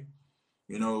somebody.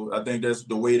 I think that's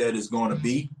the way that it's going to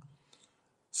be.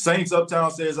 Saints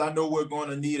Uptown says, I know we're going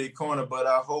to need a corner, but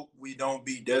I hope we don't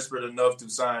be desperate enough to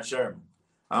sign Sherman.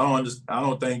 I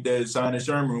don't think that signing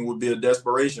Sherman would be a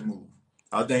desperation move.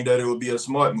 I think that it would be a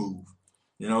smart move.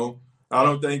 I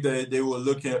don't think that they will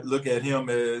look at him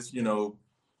as,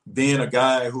 being a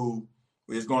guy who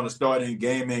is going to start in,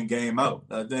 game out.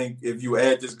 I think if you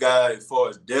add this guy as far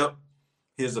as depth,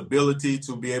 his ability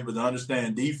to be able to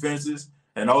understand defenses,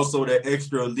 and also that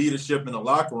extra leadership in the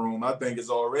locker room, I think is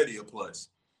already a plus.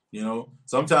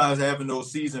 Sometimes having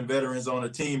those seasoned veterans on a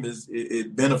team is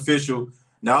beneficial,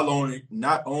 not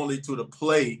only to the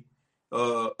play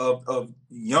of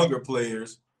younger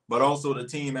players, but also the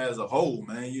team as a whole,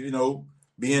 man.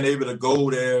 Being able to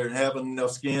go there and having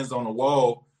enough skins on the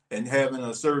wall and having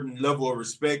a certain level of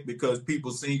respect because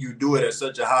people see you do it at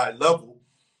such a high level,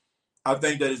 I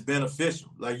think that is beneficial.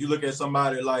 Like you look at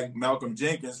somebody like Malcolm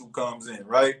Jenkins who comes in,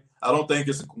 right? I don't think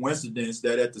it's a coincidence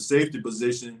that at the safety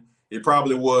position, it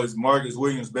probably was Marcus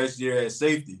Williams' best year at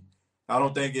safety. I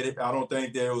don't think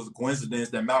there was a coincidence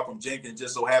that Malcolm Jenkins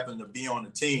just so happened to be on the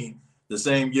team the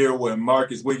same year when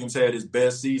Marcus Williams had his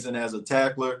best season as a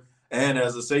tackler and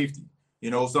as a safety.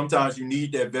 Sometimes you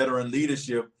need that veteran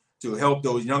leadership to help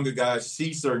those younger guys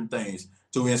see certain things,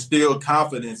 to instill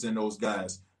confidence in those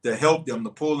guys, to help them, to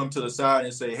pull them to the side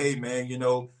and say, hey, man,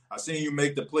 I seen you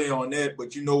make the play on that,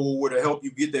 but what would have helped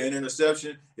you get that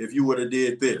interception if you would have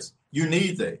did this? You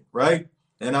need that, right?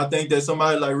 And I think that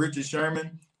somebody like Richard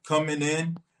Sherman coming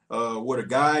in with a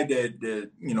guy that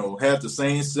has the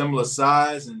same similar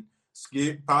size and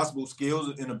possible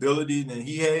skills and ability than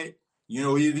he had,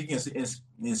 if he can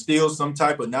instill some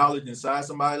type of knowledge inside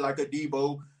somebody like a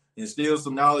Debo, instill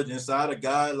some knowledge inside a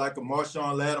guy like a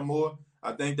Marshawn Lattimore,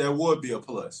 I think that would be a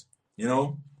plus,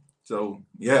 So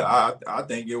yeah, I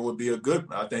think it would be a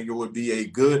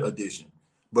good addition.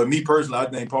 But me personally, I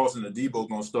think Paulson and Debo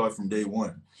gonna start from day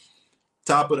one.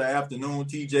 Top of the afternoon,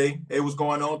 TJ. Hey, what's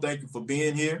going on? Thank you for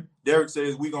being here. Derek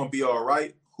says we're gonna be all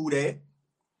right. Who that?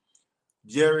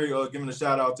 Jerry giving a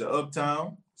shout out to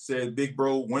Uptown. Said Big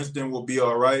Bro Winston will be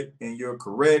all right, and you're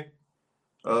correct.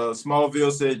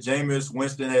 Smallville said Jameis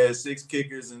Winston has 6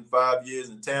 kickers in 5 years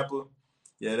in Tampa.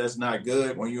 Yeah, that's not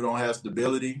good when you don't have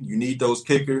stability. You need those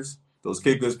kickers. Those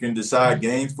kickers can decide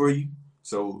games for you.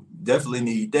 So definitely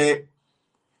need that.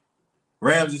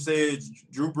 Ramsey said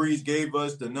Drew Brees gave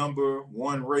us the number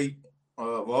 1 rate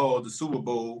of all the Super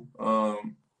Bowl.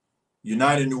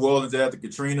 United New Orleans after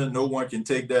Katrina, no one can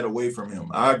take that away from him.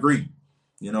 I agree.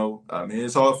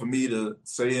 It's hard for me to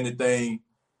say anything,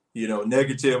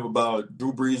 negative about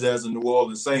Drew Brees as a New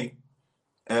Orleans Saint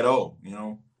at all,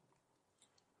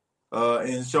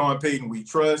 And Sean Payton, we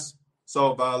trust.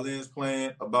 Saw violins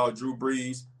playing about Drew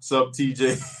Brees. Sup,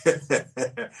 TJ?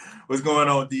 What's going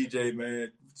on, DJ,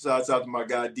 man? Shouts out to my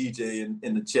guy DJ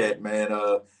in the chat, man.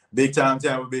 Big time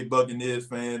Tampa Bay Buccaneers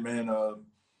fan, man.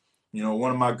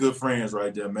 One of my good friends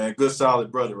right there, man. Good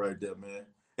solid brother right there, man.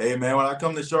 Hey, man, when I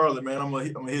come to Charlotte, man, I'm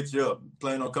gonna hit you up.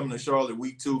 Planning on coming to Charlotte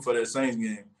week 2 for that Saints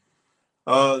game.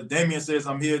 Damien says,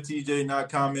 I'm here, TJ, not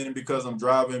commenting because I'm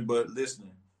driving, but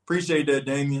listening. Appreciate that,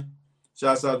 Damien.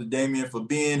 Shouts out to Damien for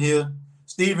being here.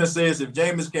 Steven says, if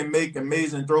Jameis can make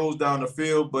amazing throws down the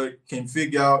field, but can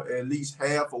figure out at least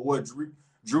half of what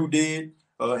Drew did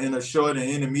in a short and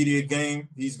intermediate game,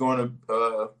 he's going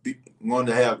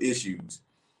to have issues.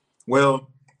 Well,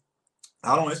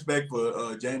 I don't expect for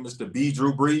Jameis to be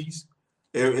Drew Brees.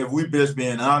 If we just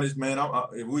being honest, man,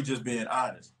 if we just being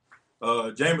honest,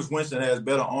 Jameis Winston has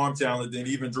better arm talent than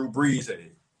even Drew Brees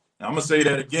had. Now, I'm going to say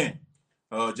that again.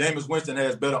 Jameis Winston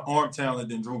has better arm talent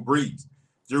than Drew Brees.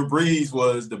 Drew Brees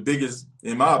was the biggest,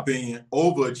 in my opinion,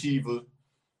 overachiever,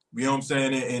 you know what I'm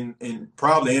saying, in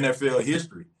probably NFL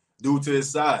history due to his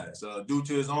size, due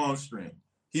to his arm strength.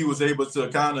 He was able to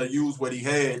kind of use what he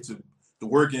had to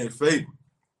work in his favor.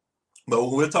 But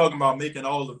when we're talking about making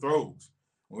all the throws,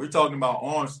 when we're talking about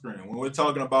arm strength, when we're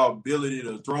talking about ability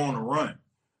to throw on a run,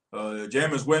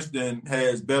 Jameis Winston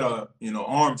has better,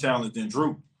 arm talent than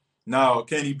Drew. Now,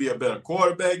 can he be a better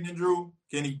quarterback than Drew?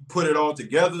 Can he put it all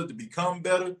together to become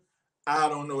better? I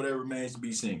don't know. That remains to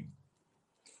be seen.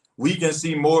 We can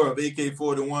see more of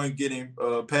AK-41 getting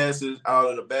passes out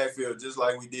of the backfield just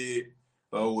like we did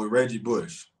with Reggie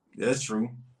Bush. That's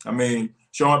true. I mean,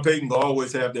 Sean Payton will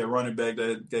always have that running back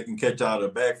that can catch out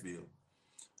of the backfield.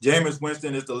 Jameis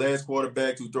Winston is the last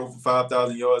quarterback to throw for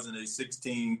 5,000 yards in a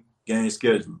 16-game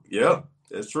schedule. Yeah,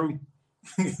 that's true.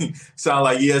 Sound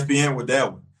like ESPN with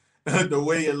that one. The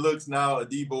way it looks now,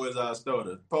 Adebo is our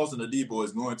starter. Paulson Adebo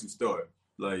is going to start.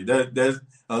 Like that's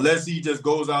unless he just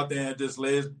goes out there and just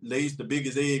lays the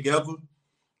biggest egg ever,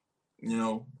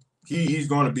 he's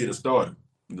going to be the starter.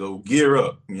 Go gear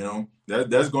up,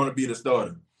 that's going to be the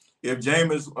starter. If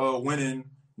Jameis winning,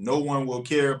 no one will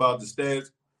care about the stats.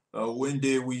 When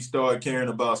did we start caring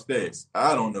about stats?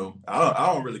 I don't know. I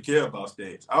don't really care about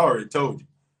stats. I already told you.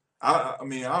 I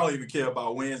don't even care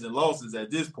about wins and losses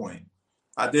at this point.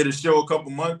 I did a show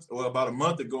about a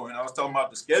month ago, and I was talking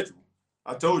about the schedule.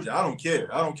 I told you, I don't care.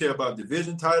 I don't care about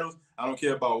division titles. I don't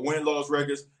care about win-loss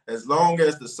records. As long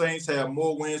as the Saints have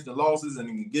more wins than losses and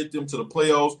can get them to the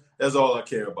playoffs, that's all I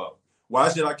care about. Why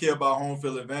should I care about home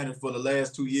field advantage? For the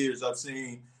last 2 years, I've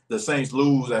seen the Saints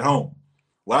lose at home.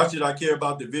 Why should I care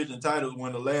about division titles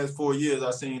when the last 4 years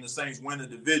I've seen the Saints win the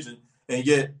division and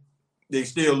yet they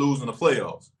still lose in the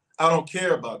playoffs? I don't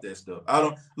care about that stuff. I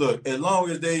don't look, as long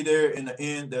as they there in the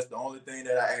end, that's the only thing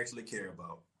that I actually care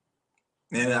about.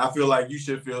 And I feel like you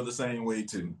should feel the same way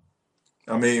too.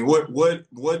 I mean,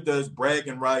 what does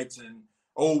bragging rights and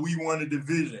we won a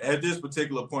division at this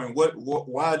particular point?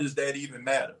 Why does that even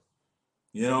matter?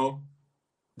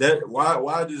 That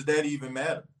why does that even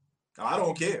matter? I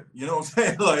don't care. You know what I'm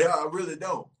saying? Like I really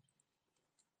don't.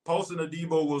 Paulson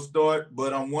Adebo will start,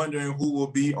 but I'm wondering who will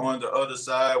be on the other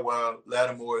side while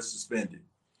Lattimore is suspended.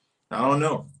 I don't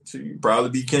know. Probably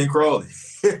be Ken Crawley.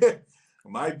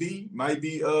 might be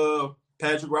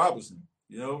Patrick Robinson.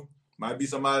 Might be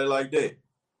somebody like that.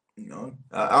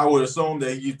 I would assume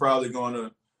that he's probably going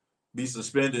to be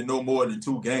suspended no more than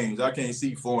 2 games. I can't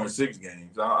see 4 and 6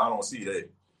 games. I don't see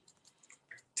that.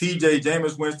 TJ,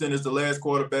 Jameis Winston is the last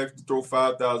quarterback to throw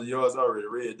 5,000 yards. I already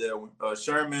read that one.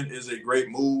 Sherman is a great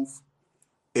move.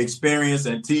 Experience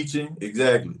and teaching.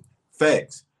 Exactly.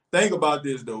 Facts. Think about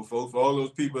this, though, folks, for all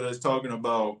those people that's talking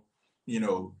about,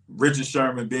 Richard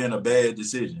Sherman being a bad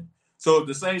decision. So if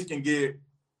the Saints can get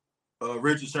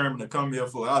Richard Sherman to come here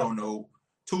for, I don't know,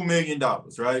 $2 million,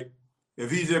 right?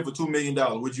 If he's here for $2 million,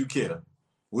 would you care?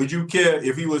 Would you care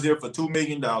if he was here for $2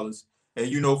 million and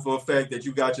you know for a fact that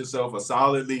you got yourself a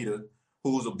solid leader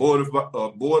who's a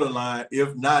borderline,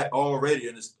 if not already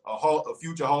a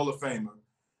future Hall of Famer,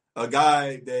 a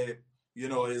guy that,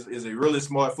 is a really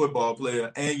smart football player,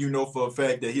 and for a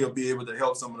fact that he'll be able to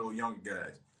help some of those younger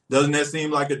guys? Doesn't that seem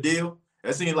like a deal?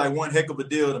 That seems like one heck of a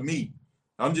deal to me.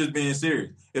 I'm just being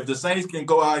serious. If the Saints can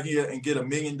go out here and get $1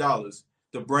 million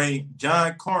to bring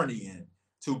John Carney in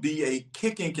to be a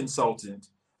kicking consultant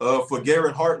for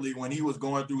Garrett Hartley when he was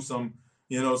going through some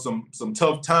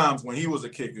tough times when he was a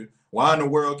kicker, why in the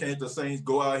world can't the Saints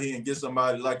go out here and get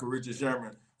somebody like a Richard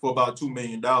Sherman for about $2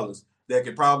 million that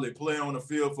could probably play on the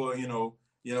field for,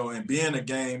 and be in a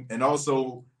game and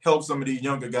also help some of these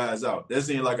younger guys out? That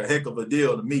seems like a heck of a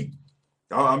deal to me.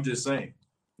 I'm just saying,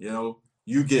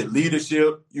 you get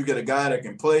leadership, you get a guy that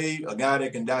can play, a guy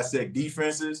that can dissect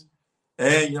defenses,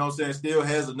 and, still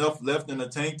has enough left in the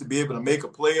tank to be able to make a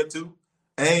play or two.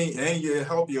 And you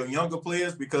help your younger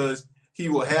players because he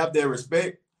will have their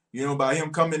respect, by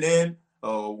him coming in,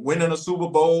 winning a Super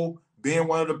Bowl, being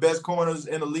one of the best corners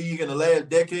in the league in the last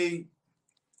decade.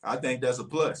 I think that's a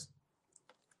plus.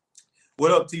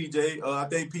 What up, TJ? I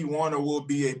think P. Warner will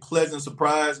be a pleasant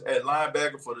surprise at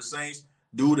linebacker for the Saints.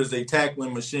 Dude is a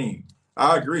tackling machine.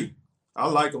 I agree. I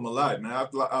like him a lot, man.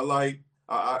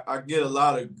 I get a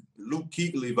lot of Luke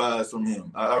Kuechly vibes from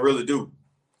him. I really do.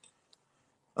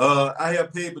 I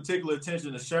have paid particular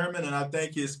attention to Sherman, and I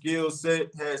think his skill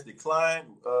set has declined.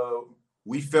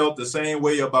 We felt the same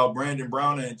way about Brandon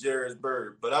Brown and Jarvis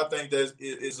Byrd, but I think that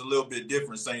it's a little bit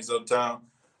different, Saints Uptown.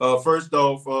 First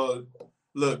off,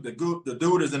 look, the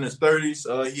dude is in his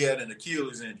 30s. He had an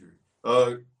Achilles injury.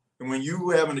 And when you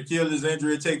have an Achilles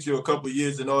injury, it takes you a couple of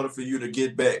years in order for you to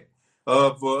get back.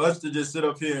 For us to just sit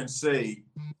up here and say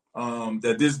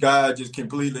that this guy just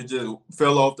completely just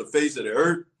fell off the face of the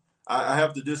earth, I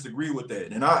have to disagree with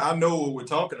that. And I know what we're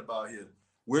talking about here.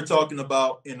 We're talking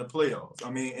about in the playoffs.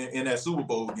 I mean, in that Super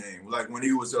Bowl game, like when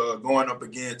he was going up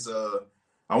against,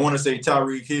 I want to say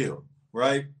Tyreek Hill,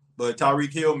 right? But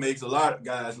Tyreek Hill makes a lot of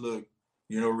guys look,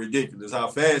 ridiculous how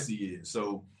fast he is.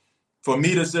 So for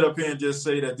me to sit up here and just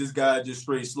say that this guy just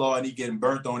straight slaw and he getting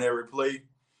burnt on every play,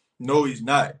 no, he's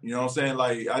not. You know what I'm saying?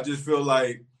 Like, I just feel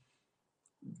like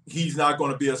he's not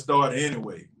going to be a starter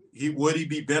anyway. Would he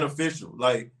be beneficial?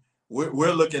 Like,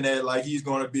 we're looking at like he's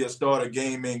going to be a starter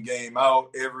game in, game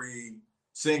out every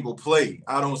single play.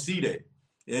 I don't see that.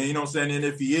 And you know what I'm saying? And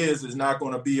if he is, it's not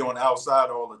going to be on the outside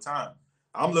all the time.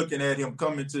 I'm looking at him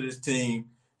coming to this team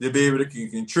to be able to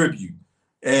contribute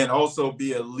and also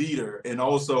be a leader and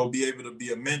also be able to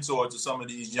be a mentor to some of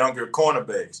these younger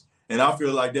cornerbacks. And I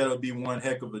feel like that'll be one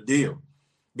heck of a deal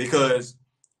because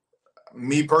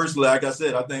me personally, like I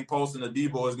said, I think Paulson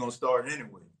Adebo is going to start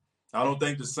anyway. I don't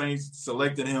think the Saints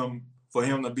selected him for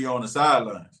him to be on the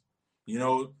sidelines. You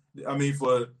know, I mean,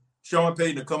 for Sean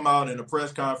Payton to come out in a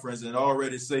press conference and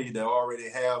already say they already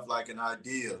have like an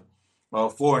idea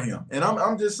for him. And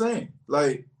I'm just saying,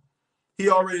 like, he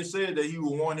already said that he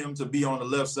would want him to be on the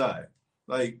left side.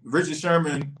 Like, Richard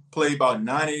Sherman played about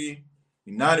 90%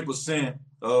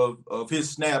 of his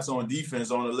snaps on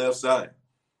defense on the left side.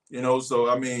 You know, so,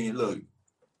 I mean, look,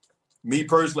 me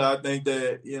personally, I think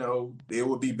that, you know, it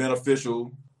would be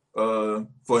beneficial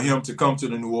for him to come to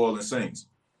the New Orleans Saints.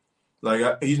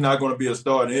 Like, he's not going to be a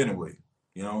starter anyway.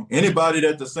 You know, anybody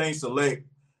that the Saints select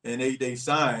and they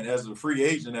sign as a free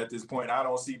agent at this point, I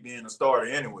don't see being a starter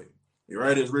anyway. You're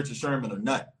right, as Richard Sherman or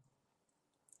not.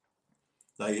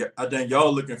 Like, I think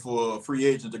y'all looking for a free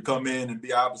agent to come in and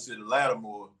be opposite of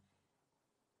Lattimore.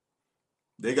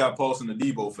 They got Paulson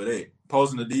Adebo for that.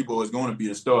 Paulson Adebo is going to be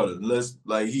a starter unless,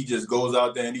 like, he just goes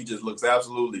out there and he just looks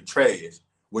absolutely trash,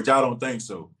 which I don't think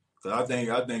so. Because I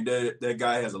think that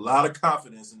guy has a lot of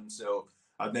confidence in himself.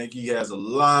 I think he has a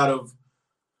lot of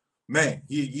man.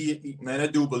 Man,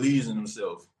 that dude believes in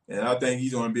himself, and I think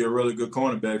he's going to be a really good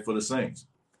cornerback for the Saints.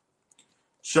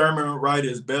 Sherman Wright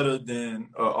is better than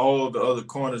all the other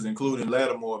corners, including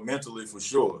Lattimore, mentally for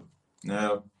sure.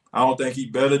 Now, I don't think he's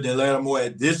better than Lattimore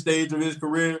at this stage of his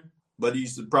career, but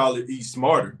he's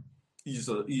smarter. He's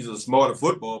a smarter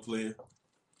football player.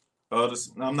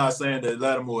 I'm not saying that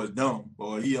Lattimore is dumb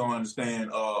or he don't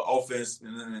understand offense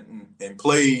and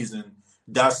plays and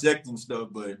dissecting stuff,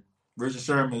 but Richard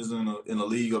Sherman is in a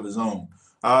league of his own.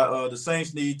 The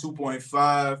Saints need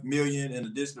 $2.5 million in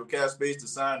additional cap space to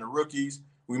sign the rookies.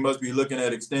 We must be looking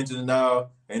at extensions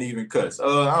now and even cuts.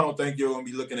 I don't think you're going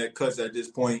to be looking at cuts at this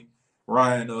point,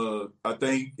 Ryan. I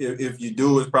think if you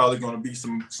do, it's probably going to be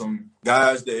some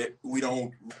guys that we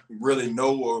don't really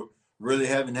know or really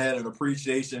haven't had an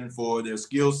appreciation for their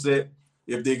skill set.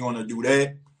 If they're going to do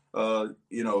that,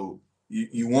 you know,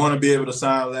 you want to be able to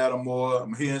sign Lattimore.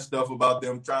 I'm hearing stuff about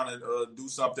them trying to do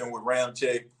something with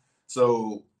Ramczyk.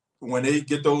 So when they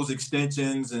get those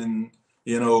extensions and,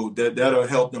 you know, that'll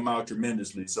help them out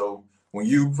tremendously. So when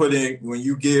you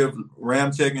give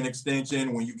Ramczyk an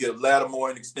extension, when you give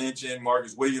Lattimore an extension,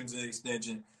 Marcus Williams an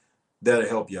extension, that'll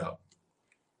help you out.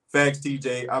 Facts,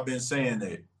 TJ. I've been saying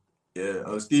that.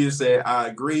 Yeah, Steve said, I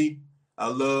agree. I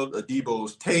love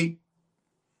Adebo's tape.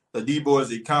 Adebo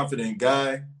is a confident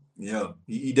guy. Yeah,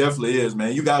 he definitely is,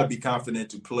 man. You got to be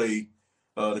confident to play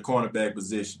the cornerback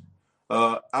position.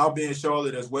 I'll be in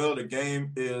Charlotte as well. The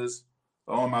game is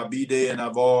on my B-Day, and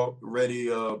I've already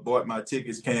bought my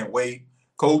tickets. Can't wait.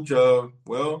 Coach,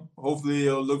 well, hopefully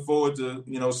look forward to,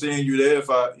 you know, seeing you there if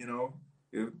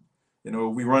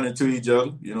we run into each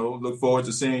other, you know, look forward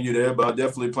to seeing you there, but I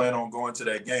definitely plan on going to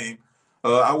that game.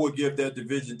 I would give that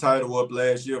division title up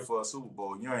last year for a Super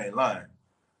Bowl. You ain't lying.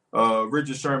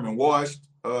 Richard Sherman washed.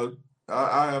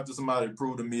 I have to somebody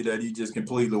prove to me that he just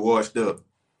completely washed up.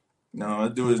 No,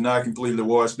 that dude is not completely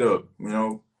washed up. You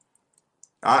know,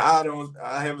 I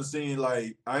haven't seen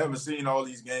all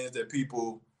these games that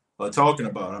people are talking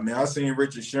about. I mean, I've seen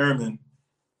Richard Sherman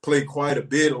play quite a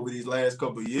bit over these last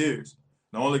couple of years.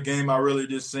 The only game I really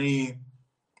just seen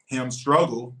him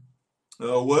struggle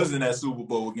was in that Super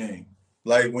Bowl game.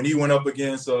 Like when he went up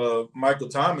against Michael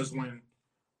Thomas when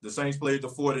the Saints played the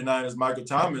 49ers, Michael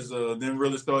Thomas didn't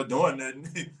really start doing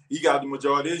that. He got the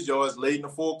majority of his yards late in the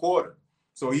fourth quarter.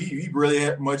 So he really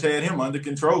had him under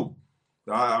control.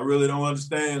 I really don't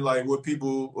understand like what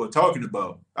people are talking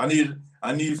about. I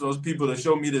need those people to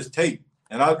show me this tape.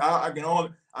 And I can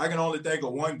only think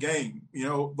of one game, you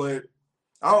know, but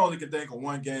I only can think of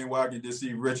one game where I can just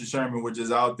see Richard Sherman was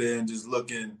just out there and just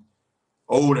looking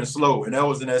old and slow, and that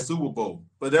was in that Super Bowl.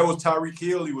 But that was Tyreek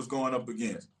Hill he was going up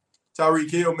against. Tyreek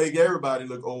Hill make everybody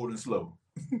look old and slow.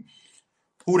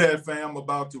 Who that fam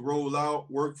about to roll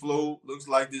out? Workflow. Looks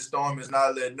like this storm is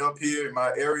not letting up here in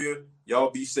my area.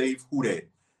 Y'all be safe. Who that?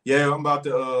 Yeah, I'm about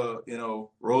to,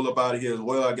 roll up out of here as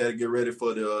well. I got to get ready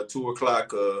for the 2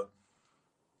 o'clock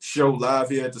show live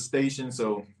here at the station.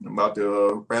 So I'm about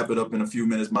to wrap it up in a few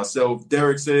minutes myself.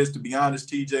 Derek says, to be honest,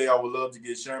 TJ, I would love to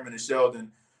get Sherman and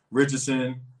Sheldon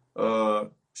Richardson.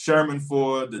 Sherman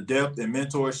for the depth and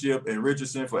mentorship, and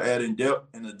Richardson for adding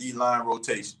depth in the D-line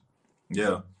rotation.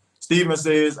 Yeah. Steven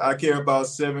says, I care about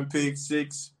 7 picks,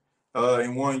 6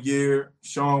 in 1 year.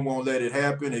 Sean won't let it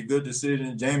happen. A good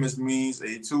decision. Jameis means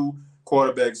a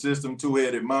 2-quarterback system,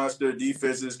 2-headed monster.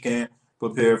 Defenses can't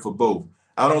prepare for both.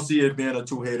 I don't see it being a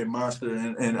two-headed monster.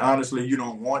 And honestly, you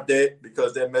don't want that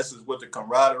because that messes with the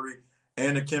camaraderie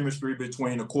and the chemistry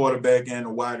between the quarterback and the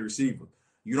wide receiver.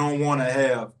 You don't want to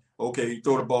have, okay, you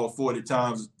throw the ball 40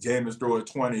 times, Jameis throw it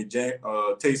 20,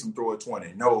 Taysom throw it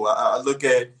 20. No, I look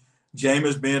at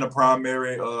Jameis being a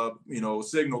primary,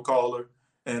 signal caller,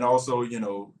 and also,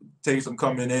 Taysom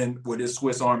coming in with his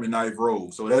Swiss Army knife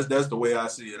role. So that's the way I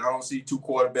see it. I don't see two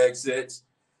quarterback sets.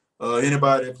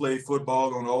 Anybody that played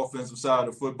football on the offensive side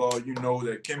of football, you know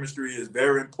that chemistry is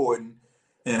very important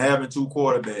in having two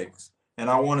quarterbacks.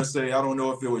 And I want to say, I don't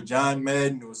know if it was John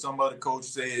Madden or some other coach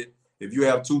said, if you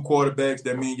have two quarterbacks,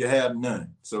 that means you have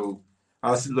none. So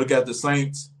I look at the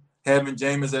Saints having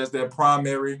Jameis as their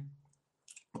primary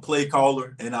play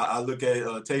caller, and I look at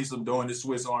Taysom doing the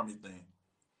Swiss Army thing.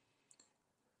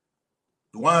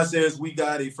 Dwan says we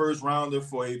got a first rounder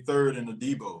for a third in the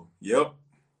Debo. Yep.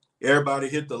 Everybody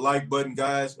hit the like button,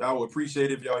 guys. I would appreciate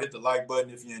it if y'all hit the like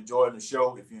button if you're enjoying the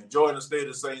show. If you're enjoying the State of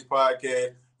the Saints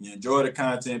podcast, you enjoy the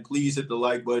content, please hit the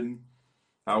like button.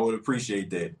 I would appreciate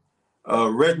that.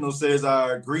 Reginald says,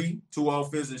 I agree. Two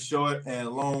offenses, short and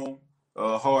long,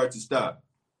 hard to stop.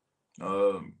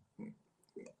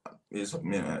 It's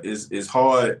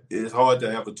hard. It's hard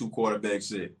to have a two quarterback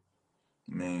set.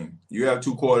 Man, you have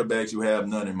two quarterbacks, you have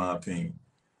none, in my opinion.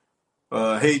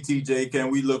 Hey, TJ, can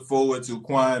we look forward to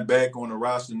Quan back on the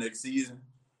roster next season?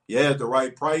 Yeah, at the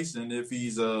right price, and if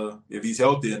he's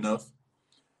healthy enough.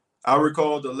 I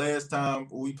recall the last time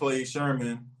we played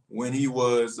Sherman when he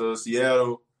was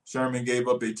Seattle. Sherman gave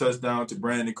up a touchdown to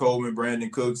Brandon Coleman, Brandon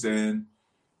Cooks, and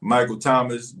Michael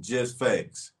Thomas. Just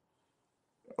facts.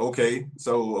 Okay,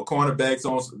 so a cornerbacks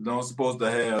don't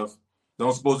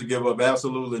supposed to give up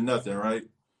absolutely nothing, right?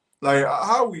 Like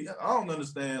I don't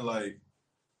understand. Like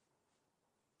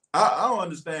I don't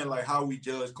understand like how we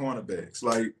judge cornerbacks.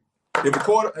 Like if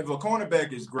a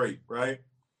cornerback is great, right?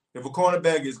 If a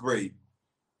cornerback is great,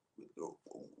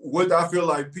 what I feel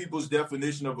like people's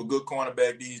definition of a good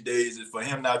cornerback these days is for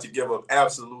him not to give up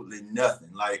absolutely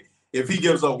nothing. Like if he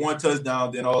gives up one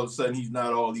touchdown, then all of a sudden he's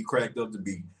not all he cracked up to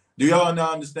be. Do y'all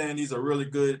now understand these are really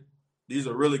good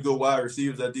wide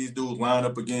receivers that these dudes line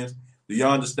up against? Do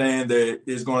y'all understand that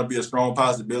it's going to be a strong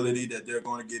possibility that they're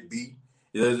going to get beat?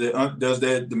 Does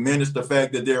that diminish the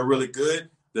fact that they're really good?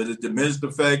 Does it diminish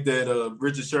the fact that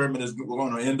Richard Sherman is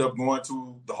going to end up going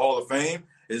to the Hall of Fame?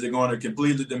 Is it going to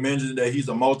completely diminish that he's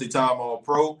a multi-time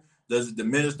All-Pro? Does it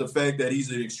diminish the fact that he's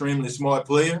an extremely smart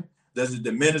player? Does it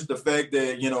diminish the fact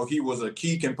that, he was a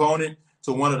key component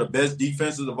to one of the best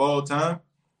defenses of all time?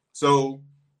 So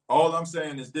all I'm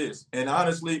saying is this, and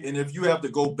honestly, and if you have to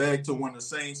go back to when the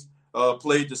Saints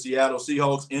played the Seattle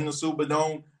Seahawks in the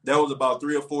Superdome, that was about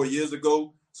 3 or 4 years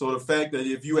ago. So the fact that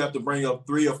if you have to bring up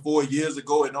 3 or 4 years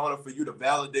ago in order for you to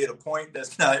validate a point,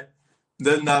 that's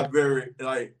not very,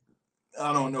 like,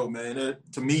 I don't know, man.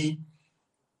 To me,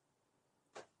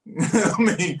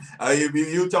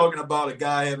 if you're talking about a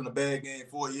guy having a bad game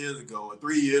 4 years ago or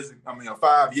or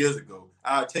 5 years ago,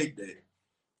 I'll take that.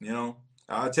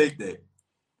 I'll take that.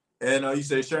 And you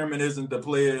say Sherman isn't that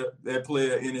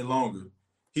player any longer.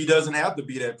 He doesn't have to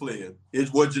be that player.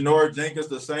 Was Janoris Jenkins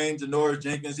the same Janoris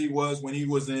Jenkins he was when he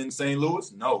was in St.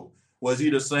 Louis? No. Was he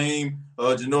the same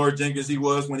Janoris Jenkins he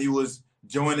was when he was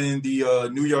joining the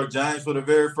New York Giants for the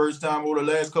very first time over the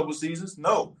last couple of seasons?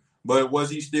 No. But was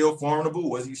he still formidable?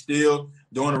 Was he still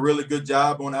doing a really good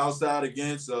job on the outside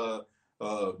against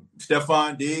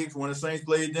Stephon Diggs when the Saints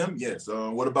played them? Yes.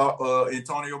 What about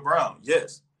Antonio Brown?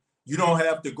 Yes. You don't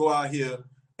have to go out here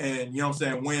and,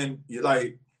 win.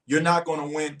 You're not going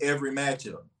to win every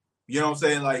matchup. You know what I'm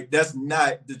saying? Like, that's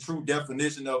not the true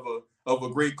definition of a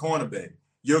great cornerback.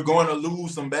 You're going to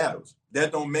lose some battles.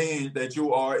 That don't mean that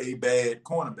you are a bad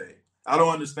cornerback. I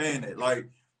don't understand that. Like,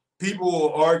 people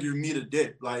will argue me to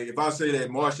death. Like, if I say that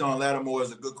Marshawn Lattimore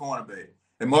is a good cornerback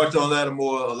and Marshawn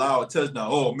Lattimore allow a touchdown,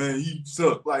 oh, man, he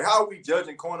sucked. Like, how are we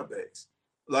judging cornerbacks?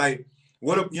 Like, you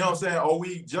know what I'm saying?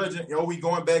 Are we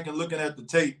going back and looking at the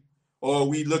tape? Or are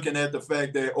we looking at the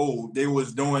fact that, they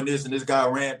was doing this and this guy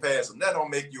ran past him? That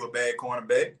don't make you a bad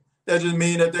cornerback. That just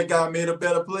means that guy made a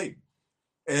better play.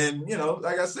 And,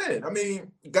 like I said,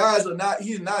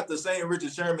 he's not the same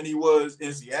Richard Sherman he was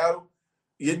in Seattle.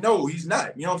 No, he's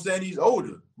not. You know what I'm saying? He's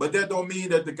older. But that don't mean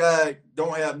that the guy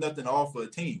don't have nothing to offer a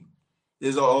team,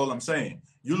 is all I'm saying.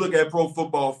 You look at Pro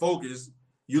Football Focus,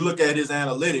 you look at his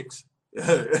analytics,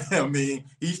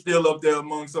 he's still up there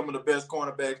among some of the best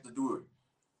cornerbacks to do it.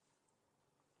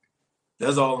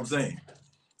 That's all I'm saying.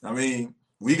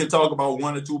 We can talk about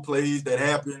 1 or 2 plays that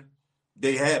happen.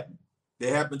 They happen. They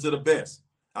happen to the best.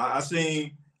 I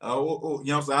seen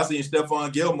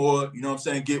Stephon Gilmore,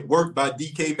 get worked by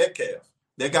DK Metcalf.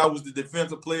 That guy was the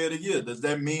defensive player of the year. Does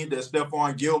that mean that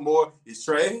Stephon Gilmore is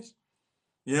trash?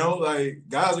 You know, like,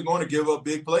 guys are going to give up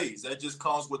big plays. That just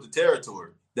comes with the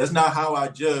territory. That's not how I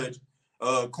judge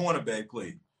cornerback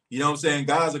play. You know what I'm saying?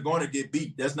 Guys are going to get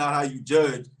beat. That's not how you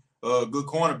judge good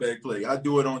cornerback play. I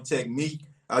do it on technique.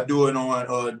 I do it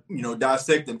on,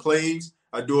 dissecting plays.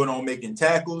 I do it on making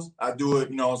tackles. I do it,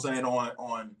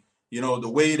 on the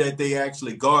way that they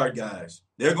actually guard guys.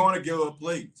 They're going to give up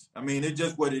plays. I mean, it's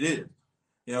just what it is.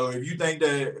 You know, if you think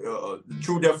that the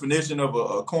true definition of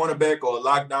a cornerback or a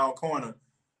lockdown corner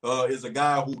is a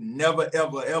guy who never,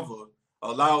 ever, ever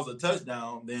allows a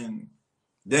touchdown, then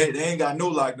they ain't got no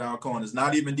lockdown corners,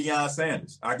 not even Deion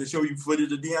Sanders. I can show you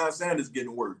footage of Deion Sanders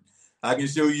getting worked. I can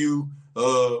show you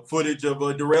footage of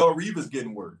Darrelle Revis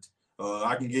getting worked.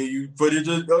 I can give you footage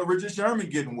of Richard Sherman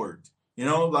getting worked. You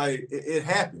know, like, it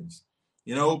happens.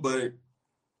 You know, but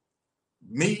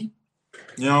me,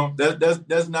 you know,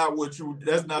 that's not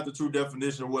the true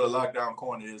definition of what a lockdown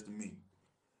corner is to me.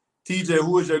 TJ,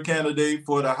 who is your candidate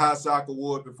for the High Sock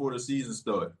Award before the season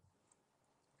starts?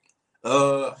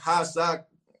 High Sox.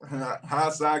 I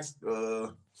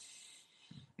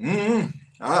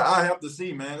have to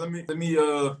see, man. Let me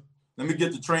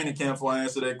get the training camp before I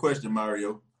answer that question,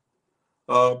 Mario.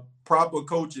 Proper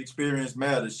coach experience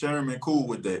matters. Sherman cool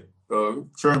with that.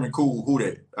 Sherman cool. Who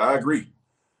that? I agree.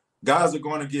 Guys are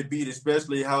going to get beat,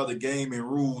 especially how the game and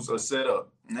rules are set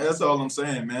up. And that's all I'm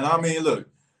saying, man. I mean, look,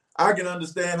 I can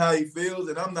understand how he feels,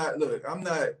 and I'm not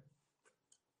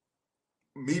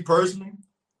me personally.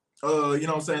 You know what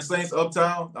I'm saying? Saints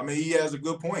Uptown. I mean, he has a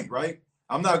good point, right?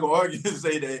 I'm not gonna argue and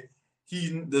say that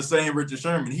he's the same Richard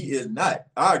Sherman. He is not.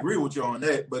 I agree with you on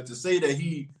that. But to say that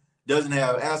he doesn't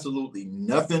have absolutely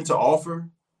nothing to offer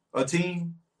a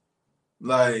team,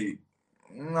 like,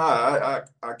 I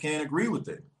can't agree with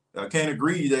that. I can't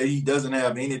agree that he doesn't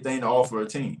have anything to offer a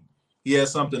team. He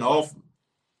has something to offer.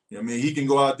 You know what I mean? He can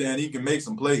go out there and he can make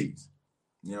some plays.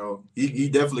 You know, he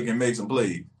definitely can make some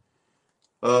plays.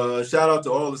 Shout out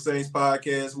to all the Saints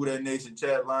podcasts, Who That Nation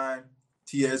chat line,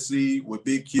 TSC with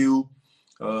Big Q,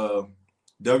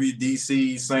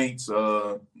 WDC Saints,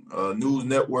 News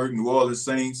Network, New Orleans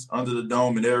Saints, Under the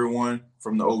Dome, and everyone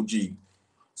from the OG.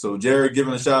 So Jared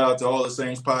giving a shout out to all the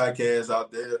Saints podcasts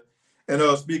out there. And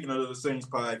speaking of the Saints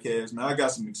podcast, man, I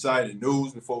got some exciting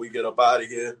news before we get up out of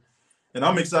here. And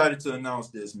I'm excited to announce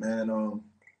this, man.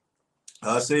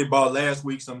 I say about last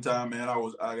week sometime, man,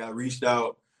 I got reached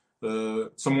out.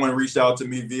 Someone reached out to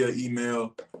me via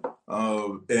email,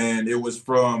 and it was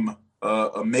from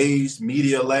Amaze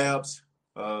Media Labs.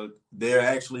 They're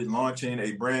actually launching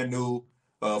a brand new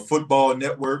football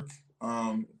network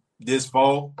this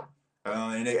fall,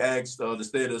 and they asked the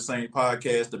State of the Saints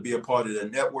podcast to be a part of the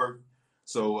network.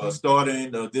 So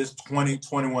starting this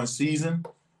 2021 season,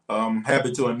 I'm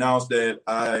happy to announce that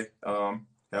I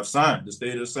have signed. The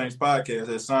State of the Saints podcast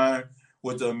has signed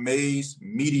with the Amaze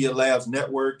Media Labs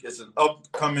Network. It's an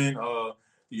upcoming,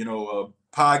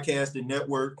 podcasting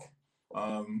network.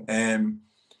 And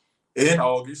in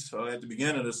August, at the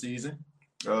beginning of the season,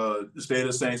 the State of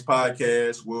the Saints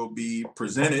podcast will be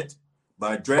presented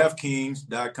by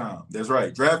DraftKings.com. That's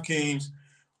right. DraftKings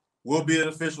will be an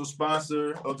official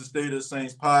sponsor of the State of the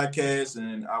Saints podcast,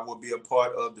 and I will be a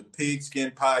part of the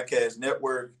Pigskin Podcast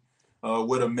Network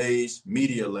with Amaze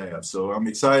Media Lab. So I'm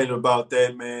excited about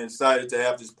that, man. Excited to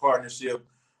have this partnership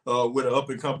with an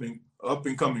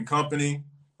up-and-coming company.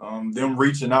 Them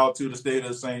reaching out to the State of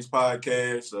the Saints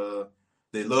podcast.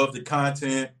 They love the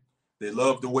content. They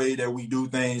love the way that we do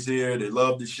things here. They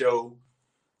love the show.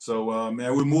 So,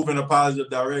 man, we're moving in a positive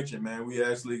direction, man. We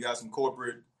actually got some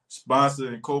corporate sponsor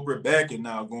and corporate backing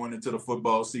now going into the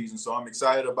football season. So I'm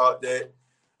excited about that.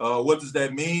 What does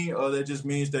that mean? That just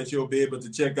means that you'll be able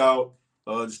to check out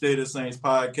the State of the Saints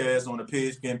podcast on the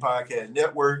Pigskin Podcast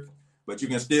Network, but you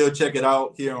can still check it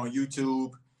out here on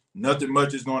YouTube. Nothing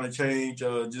much is going to change.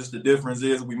 Just the difference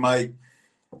is we might,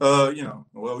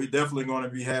 we're definitely going to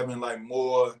be having like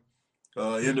more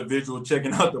individual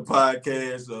checking out the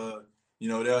podcast.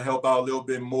 They'll help out a little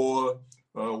bit more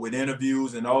with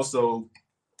interviews and also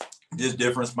just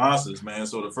different sponsors, man.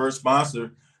 So the first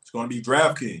sponsor is going to be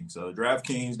DraftKings,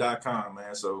 DraftKings.com,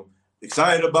 man. So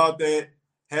excited about that.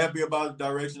 Happy about the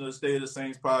direction of the State of the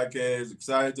Saints podcast.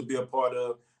 Excited to be a part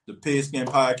of the Pigskin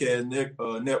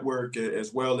Podcast Network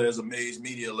as well as Amaze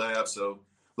Media Lab. So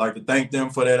like to thank them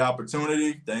for that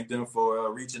opportunity. Thank them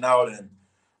for reaching out and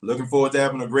looking forward to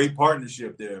having a great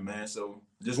partnership there, man. So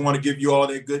just want to give you all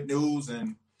that good news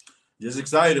and just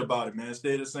excited about it, man.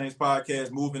 State of the Saints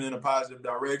podcast moving in a positive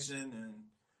direction. And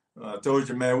I told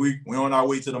you, man, we on our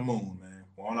way to the moon, man.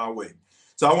 We're on our way.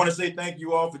 So I want to say thank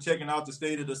you all for checking out the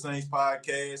State of the Saints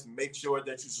podcast. Make sure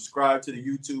that you subscribe to the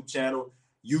YouTube channel,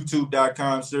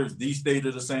 youtube.com, search The State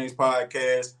of the Saints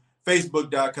podcast,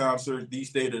 facebook.com, search The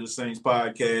State of the Saints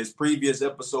podcast. Previous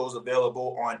episodes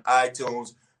available on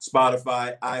iTunes,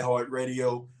 Spotify,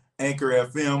 iHeartRadio, Anchor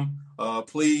FM.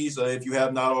 Please, if you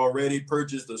have not already,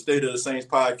 purchase the State of the Saints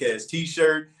podcast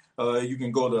t-shirt. You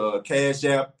can go to Cash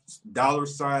App,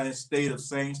 $ State of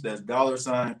Saints. That's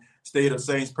 $ State of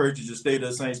Saints. Purchase your State of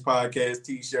the Saints podcast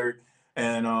t-shirt.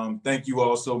 And thank you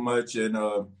all so much. And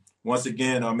once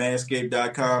again,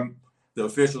 manscaped.com, the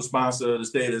official sponsor of the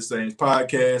State of the Saints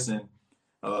podcast.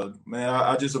 And man,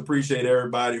 I just appreciate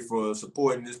everybody for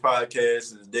supporting this podcast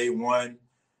since day one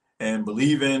and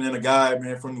believing in a guy,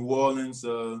 man, from New Orleans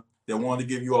that wanted to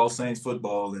give you all Saints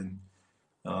football. And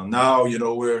now,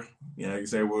 we're, like I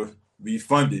say, we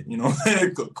funded,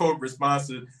 corporate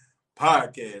sponsored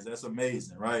podcast. That's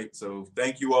amazing, right? So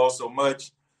thank you all so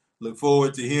much. Look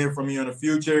forward to hearing from you in the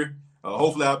future.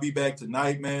 Hopefully I'll be back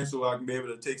tonight, man, so I can be able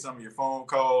to take some of your phone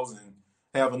calls and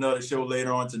have another show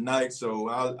later on tonight. So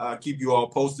I'll keep you all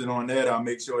posted on that. I'll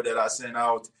make sure that I send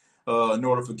out a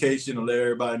notification to let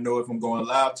everybody know if I'm going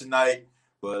live tonight.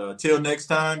 But till next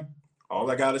time, all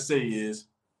I got to say is,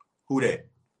 who dat?